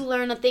 Yeah. You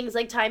learn things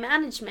like time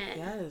management.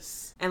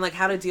 Yes. And like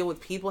how to deal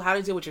with people, how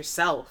to deal with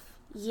yourself.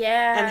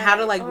 Yeah. And how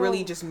to like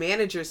really just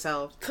manage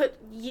yourself.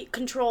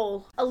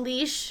 Control. A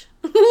leash.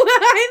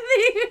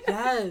 I think.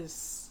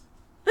 Yes.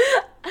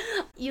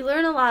 You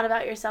learn a lot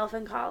about yourself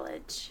in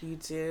college. You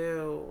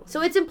do.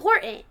 So it's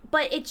important,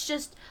 but it's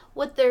just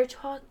what they're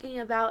talking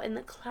about in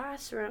the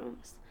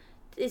classrooms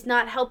is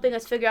not helping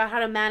us figure out how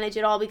to manage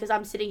it all because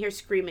I'm sitting here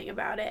screaming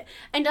about it.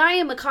 And I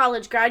am a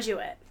college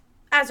graduate,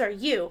 as are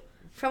you,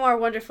 from our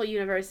wonderful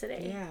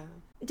university. Yeah.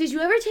 Did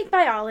you ever take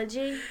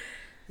biology?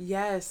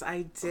 Yes,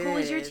 I did. Who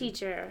was your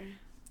teacher?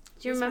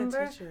 Do you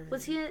remember?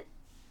 Was he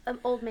an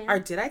old man? Or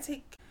did I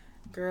take...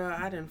 Girl,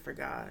 I didn't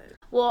forgot.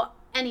 Well...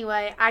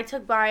 Anyway, I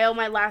took bio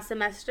my last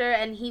semester,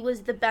 and he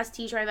was the best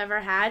teacher I've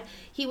ever had.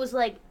 He was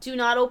like, do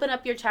not open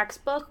up your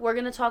textbook. We're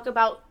going to talk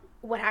about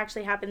what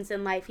actually happens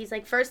in life. He's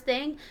like, first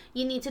thing,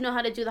 you need to know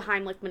how to do the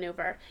Heimlich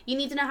maneuver. You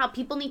need to know how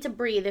people need to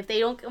breathe. If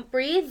they don't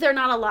breathe, they're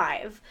not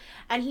alive.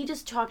 And he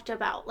just talked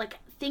about, like,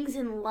 things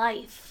in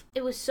life.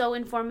 It was so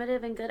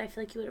informative and good. I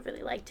feel like you would have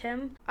really liked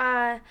him.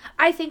 I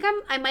think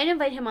I might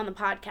invite him on the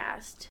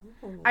podcast.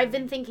 Ooh. I've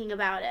been thinking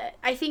about it.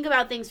 I think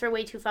about things for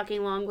way too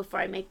fucking long before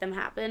I make them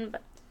happen,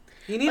 but...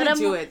 You need to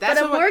do it. That's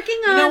what I'm working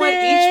on. You know what?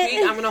 Each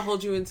week I'm gonna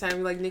hold you in time.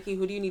 Be like, Nikki,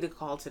 who do you need to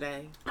call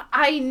today?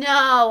 I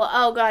know.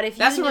 Oh God, if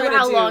you knew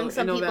how long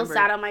some people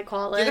sat on my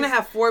call list. You're gonna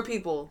have 4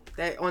 people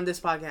that on this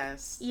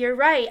podcast. You're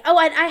right. Oh,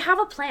 and I have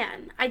a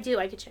plan. I do.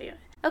 I could show you.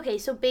 Okay,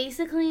 so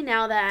basically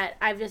now that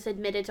I've just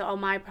admitted to all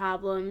my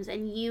problems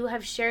and you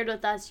have shared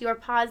with us your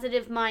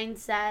positive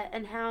mindset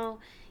and how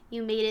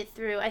you made it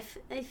through, I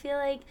feel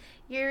like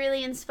you're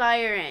really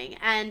inspiring,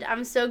 and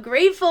I'm so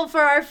grateful for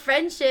our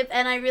friendship,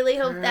 and I really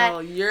hope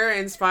that... you're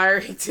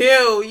inspiring,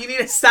 too. You need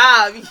to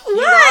stop. You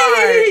what?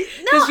 are.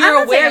 Because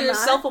you're aware, you're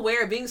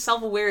self-aware. Being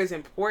self-aware is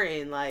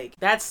important. Like,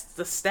 that's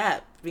the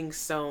step being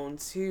sown,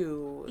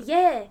 too.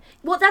 Yeah.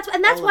 Well, that's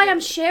why I'm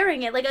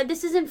sharing it. Like,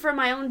 this isn't for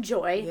my own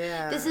joy.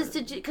 Yeah. This is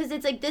because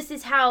it's like, this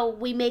is how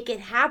we make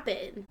it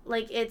happen.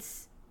 Like,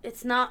 it's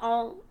not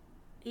all...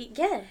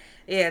 Yeah.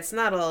 Yeah, it's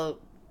not all...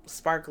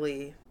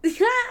 sparkly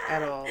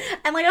at all.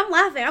 And like, I'm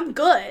laughing. I'm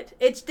good.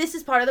 This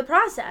is part of the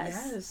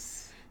process.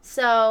 Yes.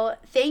 So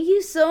thank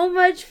you so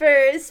much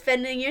for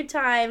spending your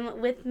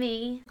time with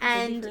me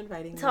and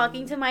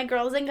talking to my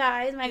girls and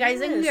guys,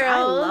 guys and girls.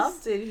 I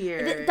loved it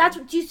here.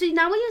 Do you see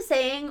now what you're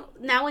saying?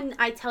 Now when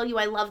I tell you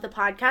I love the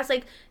podcast,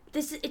 like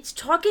it's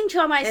talking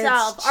to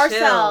myself,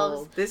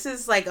 ourselves. This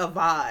is like a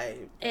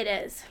vibe. It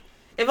is.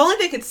 If only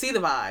they could see the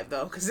vibe,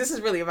 though, because this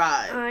is really a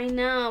vibe. I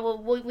know.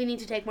 Well, we need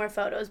to take more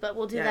photos, but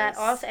we'll do that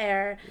off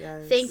air.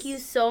 Yes. Thank you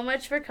so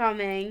much for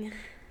coming.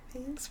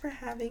 Thanks for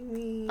having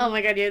me. Oh,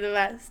 my God. You're the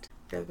best.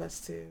 You're the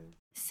best, too.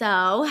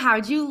 So,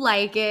 how'd you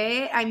like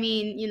it? I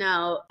mean,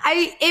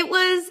 it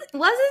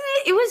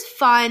was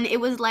fun. It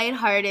was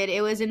lighthearted.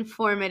 It was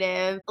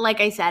informative.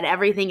 Like I said,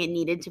 everything it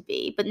needed to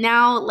be. But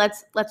now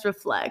let's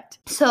reflect.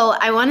 So,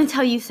 I want to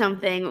tell you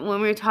something.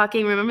 When we were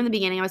talking, remember in the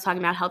beginning I was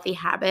talking about healthy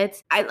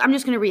habits? I'm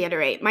just going to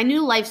reiterate. My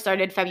new life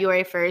started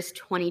February 1st,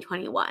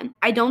 2021.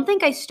 I don't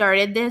think I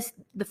started this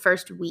the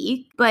first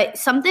week, but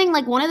something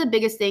like one of the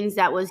biggest things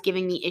that was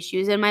giving me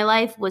issues in my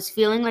life was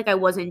feeling like I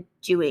wasn't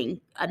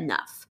doing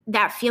enough.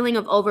 That feeling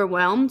of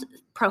overwhelmed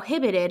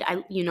prohibited,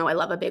 I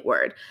love a big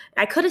word.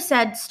 I could have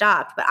said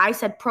stopped, but I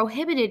said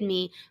prohibited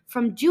me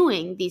from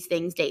doing these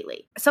things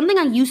daily. Something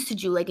I used to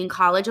do like in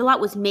college a lot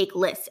was make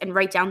lists and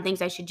write down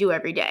things I should do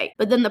every day.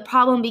 But then the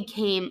problem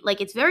became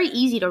like it's very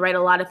easy to write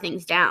a lot of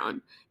things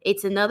down.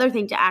 It's another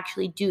thing to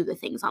actually do the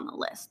things on the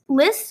list.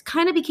 Lists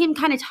kind of became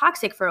kind of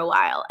toxic for a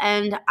while.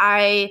 And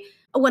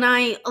when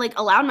I like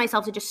allowed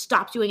myself to just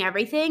stop doing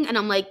everything, and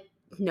I'm like,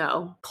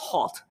 no,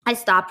 halt. I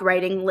stopped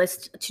writing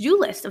to-do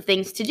list of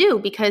things to do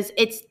because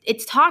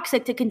it's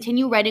toxic to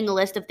continue writing a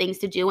list of things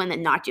to do and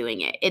then not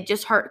doing it. It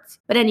just hurts.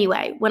 But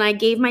anyway, when I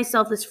gave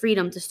myself this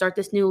freedom to start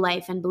this new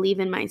life and believe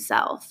in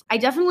myself, I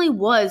definitely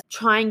was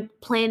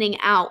planning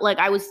out. Like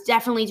I was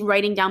definitely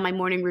writing down my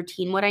morning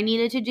routine, what I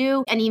needed to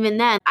do. And even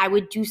then I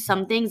would do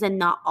some things and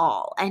not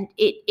all. And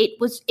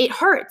it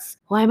hurts.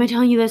 Why am I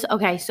telling you this?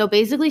 Okay. So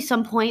basically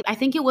some point, I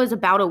think it was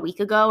about a week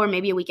ago or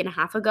maybe a week and a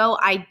half ago,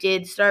 I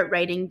did start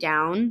writing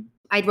down.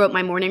 I wrote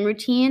my morning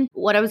routine,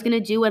 what I was going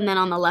to do, and then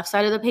on the left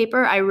side of the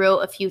paper, I wrote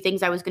a few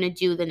things I was going to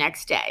do the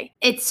next day.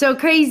 It's so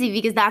crazy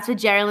because that's what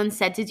Geraldine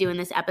said to do in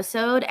this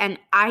episode, and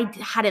I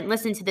hadn't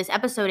listened to this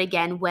episode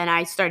again when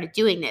I started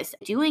doing this.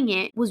 Doing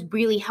it was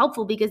really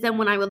helpful because then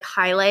when I would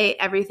highlight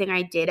everything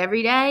I did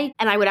every day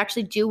and I would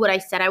actually do what I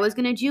said I was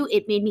going to do,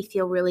 it made me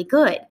feel really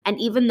good. And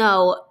even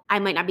though I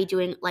might not be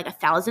doing like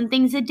 1,000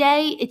 things a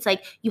day, it's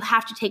like you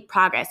have to take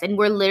progress. And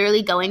we're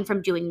literally going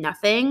from doing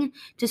nothing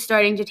to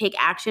starting to take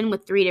action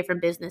with 3 different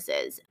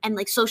businesses. And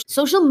like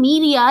social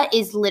media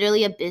is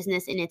literally a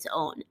business in its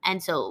own.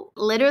 And so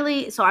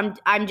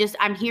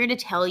I'm here to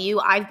tell you,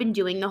 I've been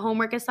doing the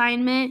homework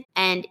assignment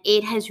and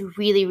it has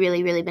really,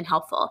 really, really been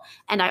helpful.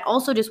 And I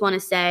also just want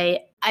to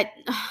say,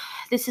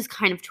 this is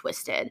kind of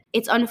twisted.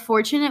 It's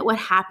unfortunate what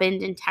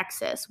happened in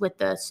Texas with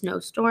the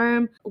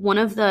snowstorm.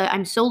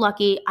 I'm so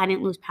lucky I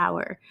didn't lose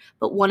power,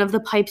 but one of the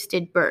pipes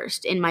did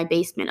burst in my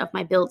basement of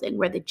my building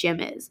where the gym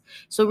is.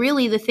 So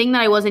really the thing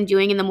that I wasn't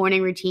doing in the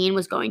morning routine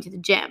was going to the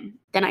gym.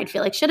 Then I'd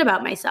feel like shit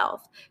about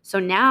myself. So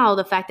now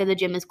the fact that the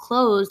gym is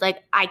closed,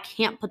 like I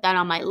can't put that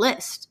on my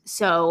list.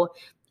 So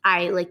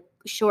I like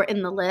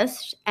shorten the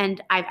list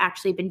and I've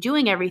actually been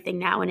doing everything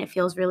now and it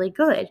feels really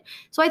good.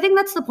 So I think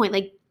that's the point.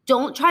 Like,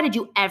 don't try to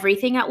do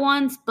everything at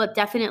once, but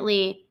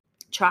definitely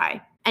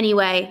try.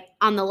 Anyway,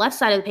 on the left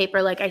side of the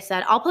paper, like I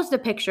said, I'll post a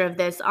picture of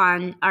this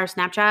on our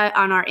Snapchat,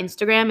 on our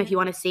Instagram, if you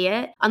want to see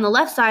it. On the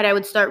left side, I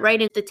would start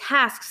writing the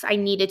tasks I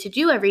needed to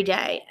do every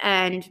day.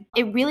 And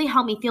it really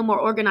helped me feel more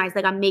organized.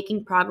 Like I'm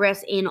making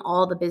progress in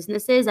all the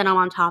businesses and I'm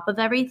on top of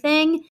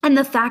everything. And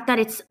the fact that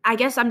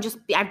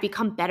I've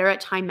become better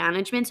at time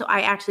management. So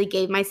I actually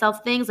gave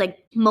myself things like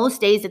most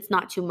days, it's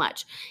not too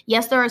much.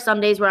 Yes, there are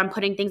some days where I'm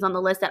putting things on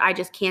the list that I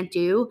just can't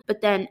do,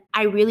 but then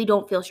I really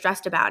don't feel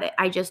stressed about it.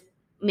 I just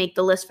make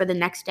the list for the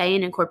next day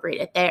and incorporate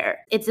it there.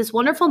 It's this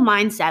wonderful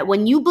mindset.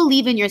 When you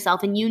believe in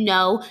yourself and you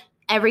know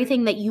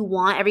everything that you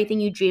want, everything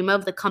you dream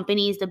of, the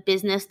companies, the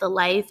business, the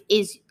life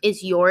is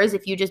yours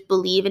if you just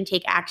believe and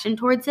take action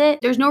towards it.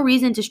 There's no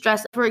reason to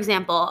stress. For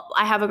example,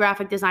 I have a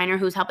graphic designer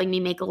who's helping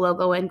me make a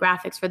logo and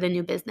graphics for the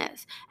new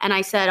business. And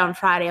I said on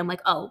Friday, I'm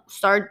like,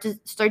 start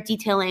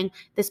detailing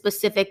the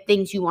specific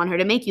things you want her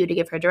to make you to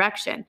give her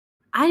direction.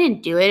 I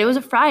didn't do it. It was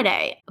a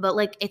Friday, but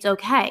like, it's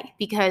okay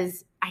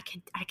because I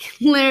can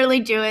literally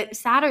do it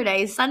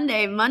Saturday,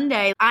 Sunday,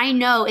 Monday. I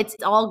know it's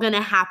all going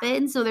to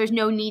happen. So there's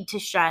no need to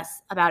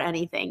stress about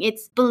anything.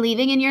 It's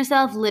believing in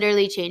yourself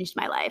literally changed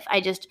my life.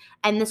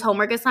 And this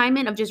homework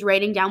assignment of just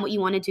writing down what you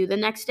want to do the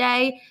next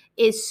day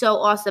is so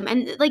awesome.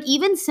 And like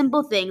even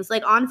simple things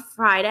like on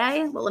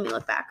Friday, let me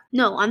look back.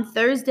 No, on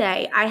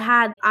Thursday, I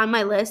had on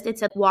my list, it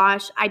said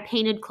I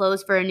painted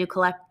clothes for a new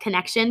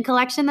Connection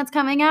collection that's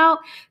coming out.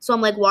 So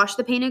I'm like, wash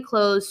the painted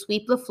clothes,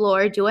 sweep the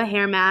floor, do a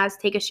hair mask,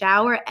 take a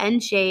shower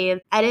and shave,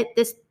 edit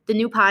the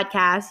new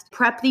podcast,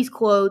 prep these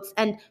quotes.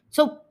 And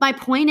so my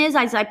point is,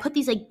 as I put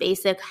these like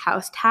basic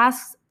house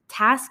tasks,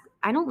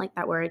 I don't like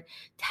that word,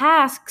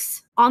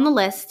 tasks on the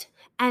list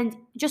and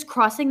just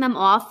crossing them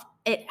off,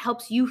 it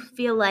helps you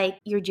feel like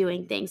you're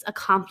doing things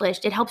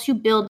accomplished. It helps you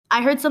build.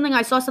 I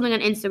saw something on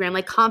Instagram,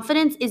 like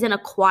confidence isn't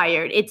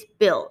acquired, it's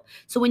built.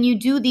 So when you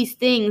do these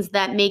things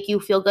that make you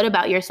feel good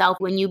about yourself,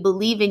 when you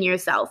believe in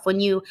yourself, when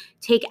you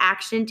take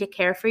action to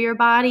care for your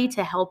body,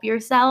 to help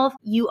yourself,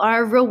 you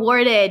are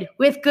rewarded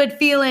with good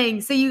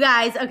feelings. So you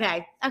guys,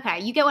 okay,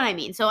 you get what I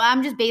mean. So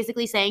I'm just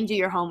basically saying do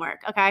your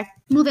homework, okay?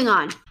 Moving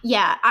on.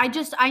 Yeah,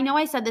 I know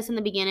I said this in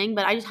the beginning,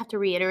 but I just have to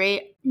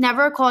reiterate,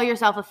 never call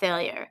yourself a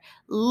failure.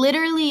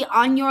 Literally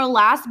on your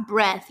last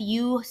breath,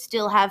 you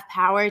still have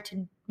power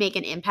to make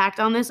an impact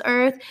on this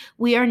earth.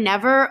 We are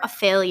never a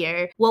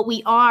failure. What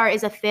we are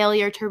is a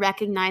failure to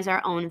recognize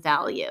our own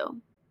value.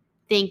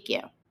 Thank you.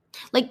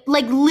 Like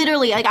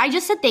literally, like I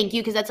just said thank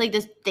you because that's like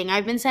this thing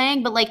I've been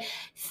saying, but like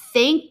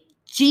thank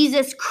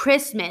Jesus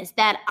Christmas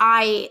that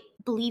I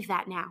believe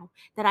that now,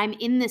 that I'm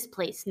in this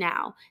place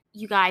now.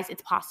 You guys,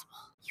 it's possible.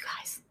 You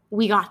guys,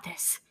 we got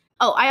this.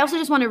 Oh, I also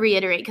just want to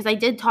reiterate, because I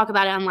did talk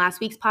about it on last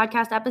week's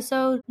podcast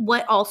episode.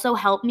 What also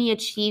helped me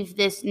achieve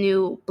this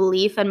new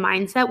belief and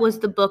mindset was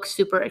the book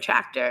Super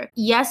Attractor.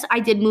 Yes,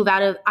 I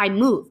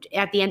moved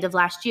at the end of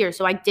last year.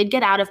 So I did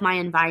get out of my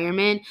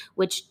environment,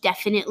 which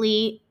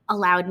definitely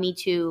allowed me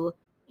to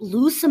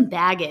lose some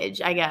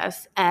baggage, I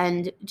guess,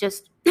 and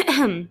just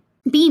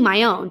be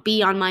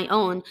on my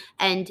own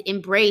and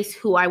embrace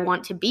who I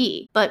want to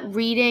be. But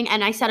reading,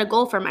 and I set a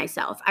goal for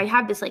myself. I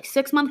have this like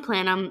 6-month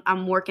plan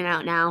I'm working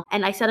out now.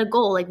 And I set a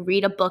goal, like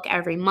read a book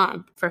every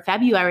month. For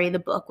February, the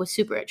book was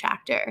Super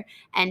Attractor.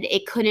 And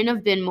it couldn't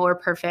have been more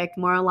perfect,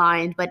 more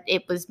aligned, but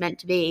it was meant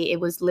to be.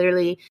 It was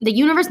literally, the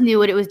universe knew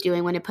what it was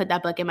doing when it put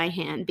that book in my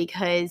hand,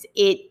 because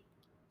it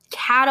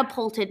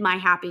catapulted my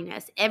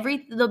happiness.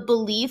 The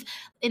belief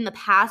in the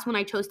past when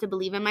I chose to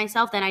believe in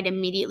myself, then I'd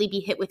immediately be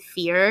hit with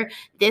fear.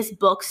 This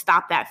book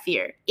stopped that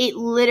fear. It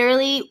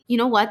literally, you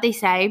know what they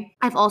say?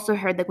 I've also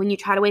heard that when you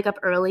try to wake up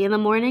early in the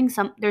morning,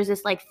 there's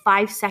this like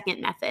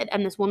 5-second method.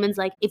 And this woman's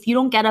like, if you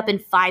don't get up in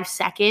 5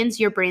 seconds,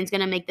 your brain's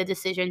going to make the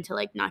decision to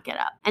like not get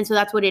up. And so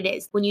that's what it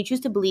is. When you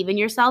choose to believe in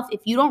yourself,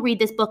 if you don't read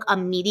this book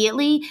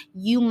immediately,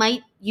 you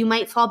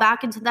might fall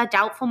back into that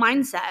doubtful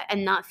mindset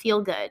and not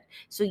feel good.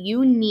 So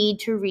you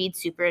need to read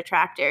Super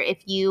Attractor.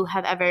 If you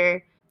have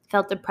ever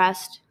felt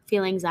depressed,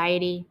 feel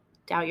anxiety,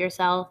 doubt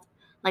yourself,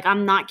 like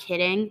I'm not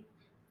kidding,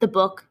 the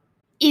book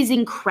is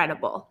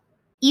incredible.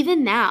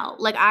 Even now,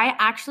 like I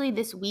actually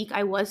this week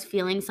I was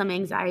feeling some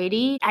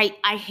anxiety. I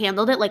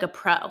handled it like a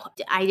pro.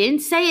 I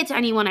didn't say it to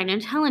anyone. I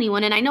didn't tell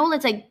anyone. And I know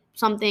that's like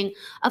something,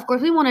 of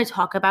course we want to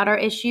talk about our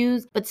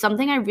issues, but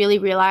something I really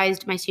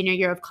realized my senior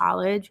year of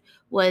college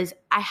was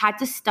I had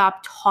to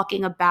stop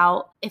talking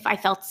about if I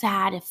felt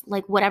sad, if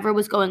like whatever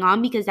was going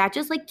on, because that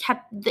just like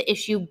kept the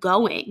issue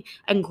going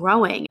and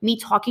growing. Me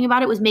talking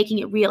about it was making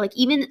it real. Like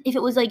even if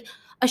it was like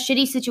a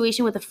shitty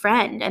situation with a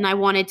friend and I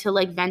wanted to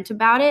like vent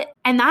about it.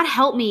 And that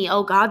helped me.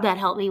 Oh God, that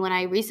helped me when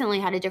I recently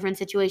had a different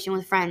situation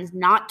with friends.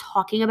 Not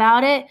talking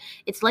about it,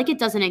 it's like it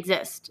doesn't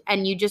exist.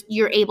 And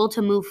you're able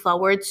to move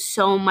forward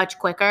so much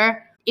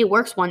quicker. It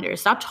works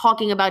wonders. Stop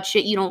talking about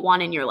shit you don't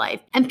want in your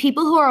life. And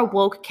people who are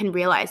woke can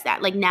realize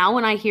that. Like now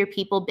when I hear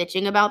people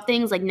bitching about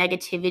things like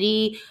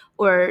negativity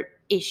or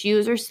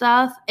issues or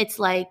stuff, it's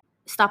like,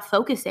 stop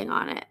focusing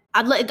on it.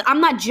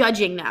 I'm not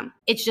judging them.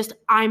 It's just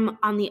I'm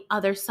on the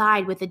other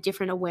side with a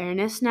different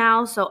awareness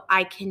now, so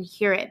I can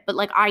hear it. But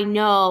like I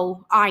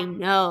know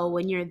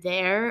when you're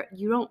there,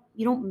 you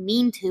don't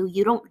mean to,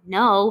 you don't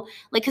know.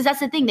 Like, because that's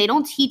the thing, they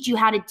don't teach you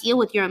how to deal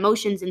with your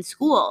emotions in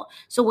school.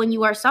 So when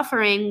you are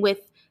suffering with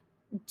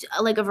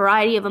like a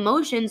variety of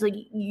emotions, like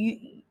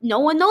no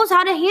one knows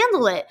how to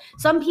handle it.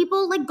 Some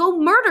people like go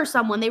murder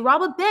someone, they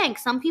rob a bank.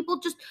 Some people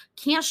just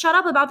can't shut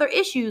up about their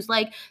issues.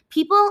 Like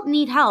people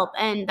need help,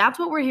 and that's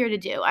what we're here to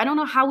do. I don't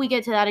know how we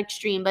get to that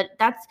extreme, but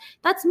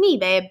that's me,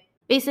 babe.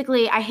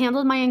 Basically, I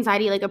handled my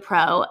anxiety like a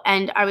pro,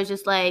 and I was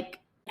just like,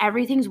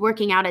 everything's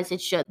working out as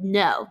it should.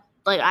 No,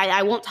 like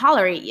I won't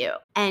tolerate you.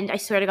 And I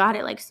swear to God,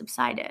 it like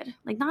subsided,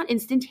 like not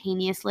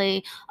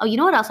instantaneously. Oh, you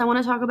know what else I want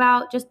to talk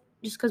about? Just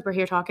because we're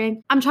here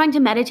talking, I'm trying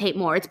to meditate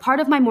more. It's part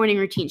of my morning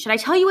routine. Should I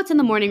tell you what's in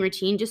the morning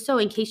routine, just so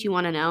in case you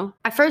want to know?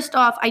 First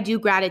off, I do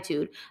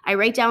gratitude. I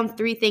write down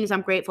 3 things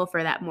I'm grateful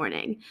for that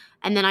morning.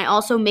 And then I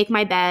also make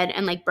my bed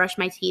and like brush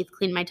my teeth,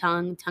 clean my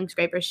tongue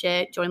scraper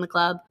shit, join the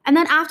club. And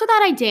then after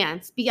that, I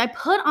dance. I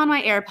put on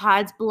my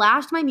AirPods,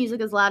 blast my music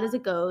as loud as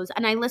it goes,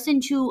 and I listen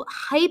to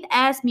hype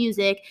ass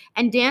music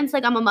and dance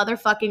like I'm a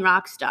motherfucking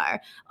rock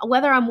star.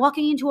 Whether I'm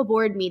walking into a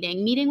board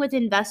meeting with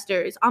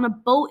investors, on a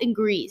boat in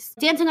Greece,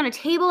 dancing on a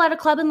table at a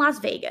club in Las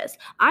Vegas,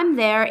 I'm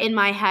there in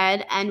my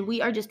head, and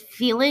we are just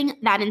feeling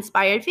that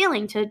inspired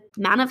feeling to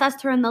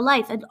manifest her in the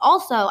life. And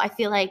also, I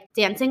feel like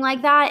dancing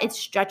like that, it's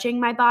stretching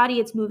my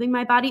body, it's moving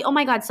my body. Oh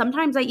my God,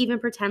 sometimes I even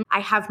pretend I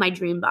have my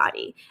dream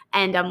body,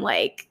 and I'm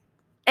like,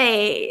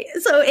 hey.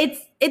 So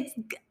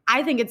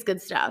I think it's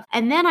good stuff.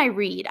 And then I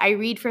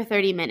read for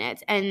 30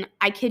 minutes. And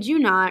I kid you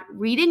not,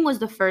 reading was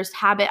the first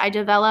habit I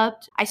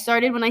developed. I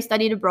started when I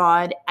studied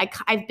abroad.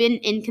 I've been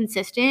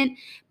inconsistent,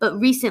 but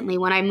recently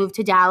when I moved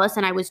to Dallas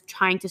and I was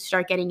trying to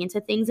start getting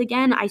into things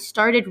again, I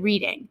started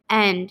reading.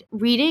 And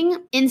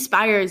reading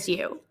inspires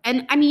you.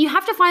 And I mean, you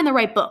have to find the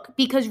right book,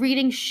 because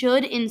reading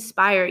should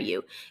inspire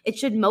you. It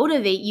should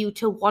motivate you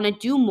to want to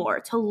do more,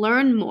 to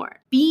learn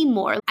more, be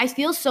more. I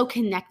feel so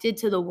connected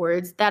to the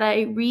words that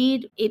I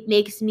read. It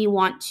makes me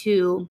want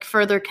to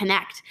further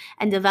connect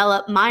and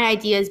develop my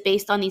ideas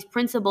based on these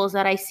principles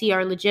that I see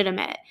are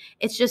legitimate.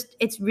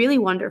 It's really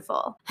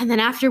wonderful. And then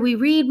after we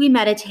read, we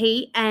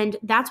meditate. And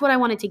that's what I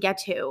wanted to get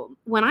to.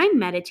 When I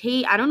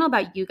meditate, I don't know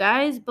about you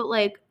guys, but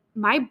like,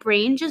 my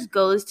brain just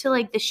goes to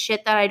like the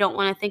shit that I don't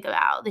want to think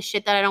about, the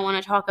shit that I don't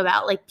want to talk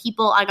about, like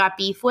people I got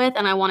beef with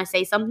and I want to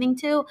say something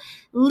to.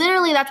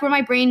 Literally, that's where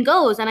my brain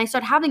goes. And I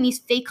start having these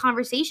fake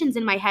conversations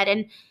in my head.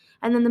 And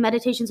then the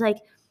meditation's like,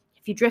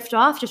 if you drift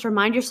off, just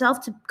remind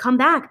yourself to come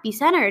back, be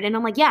centered. And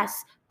I'm like,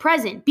 yes,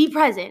 present, be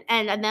present.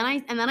 And then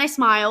I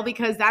smile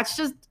because that's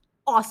just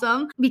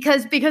awesome.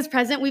 Because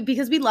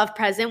we love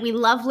present. We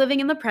love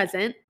living in the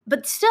present.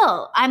 But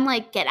still, I'm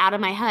like, get out of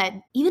my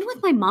head. Even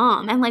with my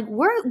mom, and like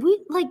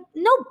we like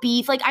no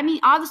beef. Like, I mean,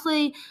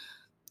 obviously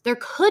there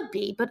could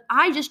be, but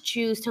I just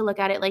choose to look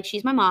at it like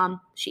she's my mom.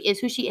 She is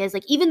who she is.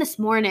 Like even this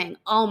morning,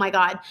 oh my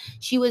God,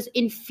 she was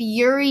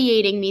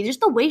infuriating me. Just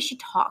the way she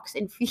talks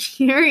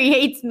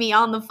infuriates me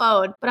on the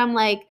phone. But I'm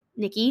like,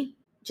 Nikki,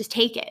 just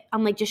take it.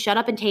 I'm like, just shut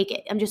up and take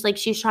it. I'm just like,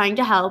 she's trying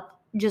to help.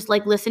 Just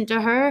like listen to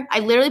her. I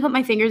literally put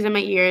my fingers in my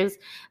ears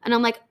and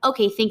I'm like,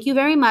 okay, thank you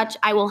very much.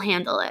 I will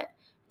handle it.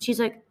 She's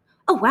like,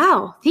 oh,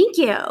 wow, thank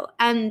you.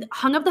 And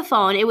hung up the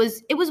phone. It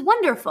was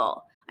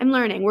wonderful. I'm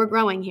learning. We're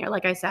growing here,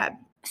 like I said.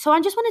 So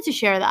I just wanted to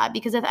share that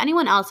because if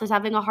anyone else is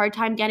having a hard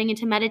time getting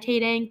into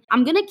meditating,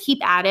 I'm going to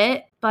keep at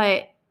it,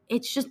 but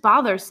it's just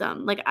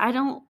bothersome. Like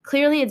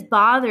clearly it's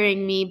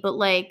bothering me, but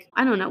like,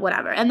 I don't know,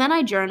 whatever. And then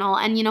I journal.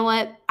 And you know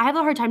what? I have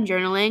a hard time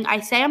journaling. I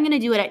say I'm going to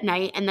do it at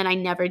night and then I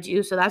never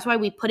do. So that's why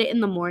we put it in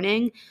the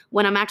morning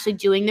when I'm actually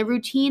doing the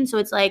routine. So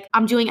it's like,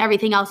 I'm doing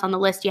everything else on the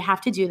list. You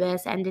have to do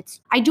this. And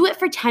I do it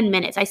for 10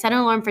 minutes. I set an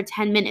alarm for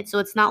 10 minutes. So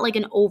it's not like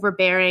an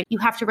overbearing, you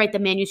have to write the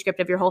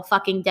manuscript of your whole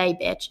fucking day,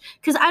 bitch.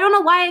 Because I don't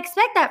know why I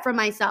expect that from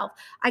myself.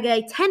 I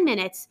get 10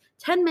 minutes,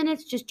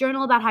 just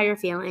journal about how you're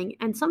feeling.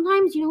 And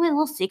sometimes, you know what, a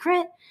little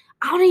secret?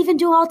 I don't even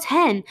do all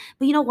 10.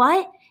 But you know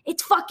what?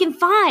 It's fucking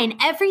fine.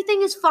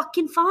 Everything is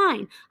fucking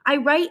fine. I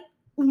write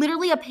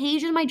literally a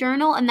page in my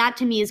journal and that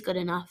to me is good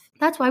enough.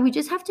 That's why you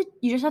just have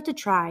to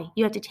try.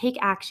 You have to take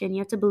action. You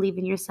have to believe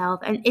in yourself.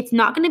 And it's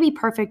not going to be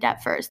perfect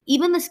at first.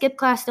 Even the Skip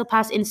Class Still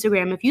Pass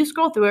Instagram, if you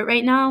scroll through it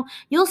right now,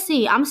 you'll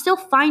see I'm still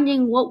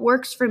finding what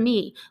works for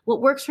me.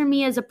 What works for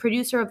me as a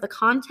producer of the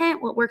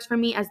content, what works for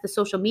me as the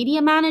social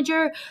media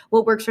manager,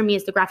 what works for me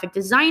as the graphic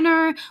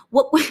designer,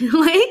 what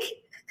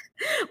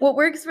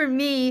works for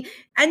me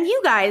and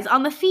you guys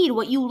on the feed,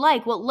 what you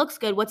like, what looks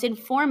good, what's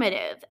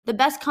informative, the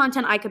best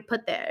content I could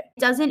put there.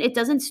 It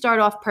doesn't start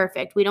off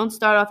perfect. We don't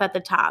start off at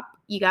the top.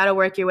 You got to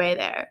work your way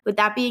there. With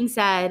that being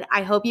said,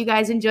 I hope you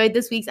guys enjoyed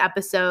this week's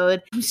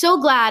episode. I'm so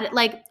glad,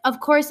 like, of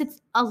course it's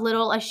a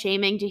little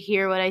ashaming to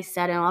hear what I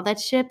said and all that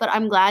shit, but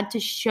I'm glad to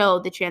show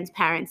the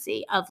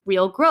transparency of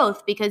real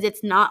growth because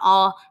it's not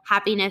all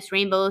happiness,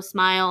 rainbows,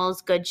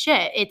 smiles, good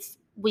shit.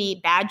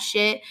 Bad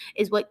shit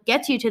is what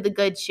gets you to the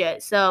good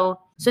shit. So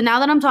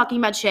now that I'm talking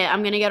about shit,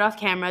 I'm going to get off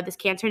camera. This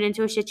can't turn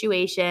into a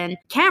situation.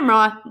 I'm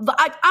out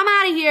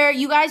of here.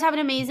 You guys have an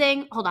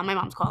amazing, hold on, my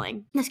mom's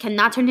calling. This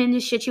cannot turn into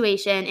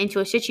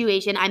a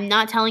situation. I'm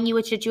not telling you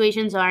what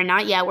situations are,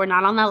 not yet. We're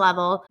not on that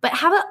level. But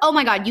oh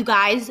my God, you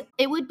guys,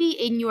 it would be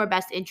in your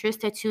best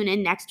interest to tune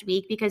in next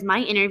week because my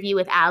interview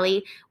with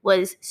Allie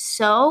was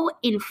so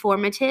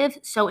informative,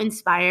 so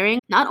inspiring.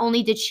 Not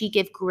only did she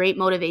give great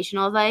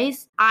motivational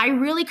advice, I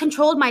really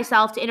controlled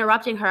myself to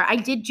interrupting her. I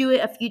did do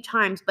it a few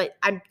times, but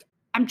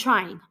I'm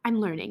trying. I'm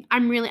learning. I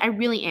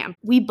really am.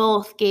 We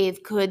both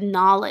gave good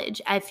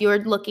knowledge. If you're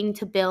looking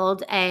to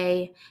build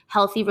a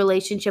healthy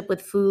relationship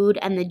with food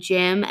and the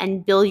gym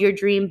and build your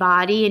dream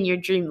body and your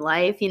dream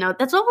life,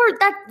 that's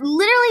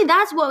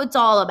what it's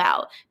all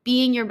about.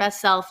 Being your best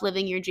self,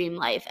 living your dream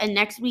life. And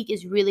next week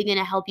is really going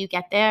to help you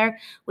get there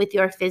with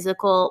your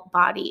physical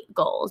body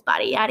goals,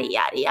 body, yada,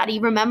 yada, yada.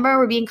 Remember,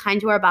 we're being kind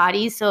to our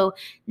bodies. So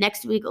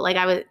next week,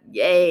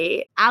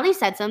 yay. Ali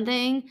said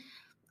something.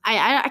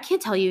 I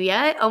can't tell you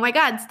yet. Oh my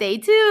God, stay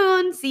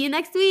tuned. See you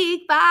next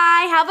week.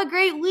 Bye. Have a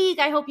great week.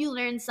 I hope you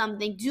learned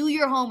something. Do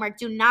your homework.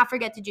 Do not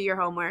forget to do your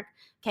homework.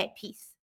 Okay, peace.